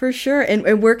 For sure.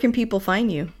 And where can people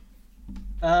find you?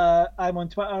 I'm on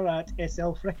Twitter at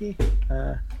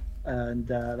SLFricky. And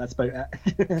that's about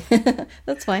it.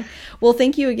 That's fine. Well,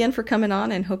 thank you again for coming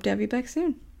on and hope to have you back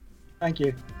soon. Thank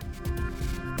you.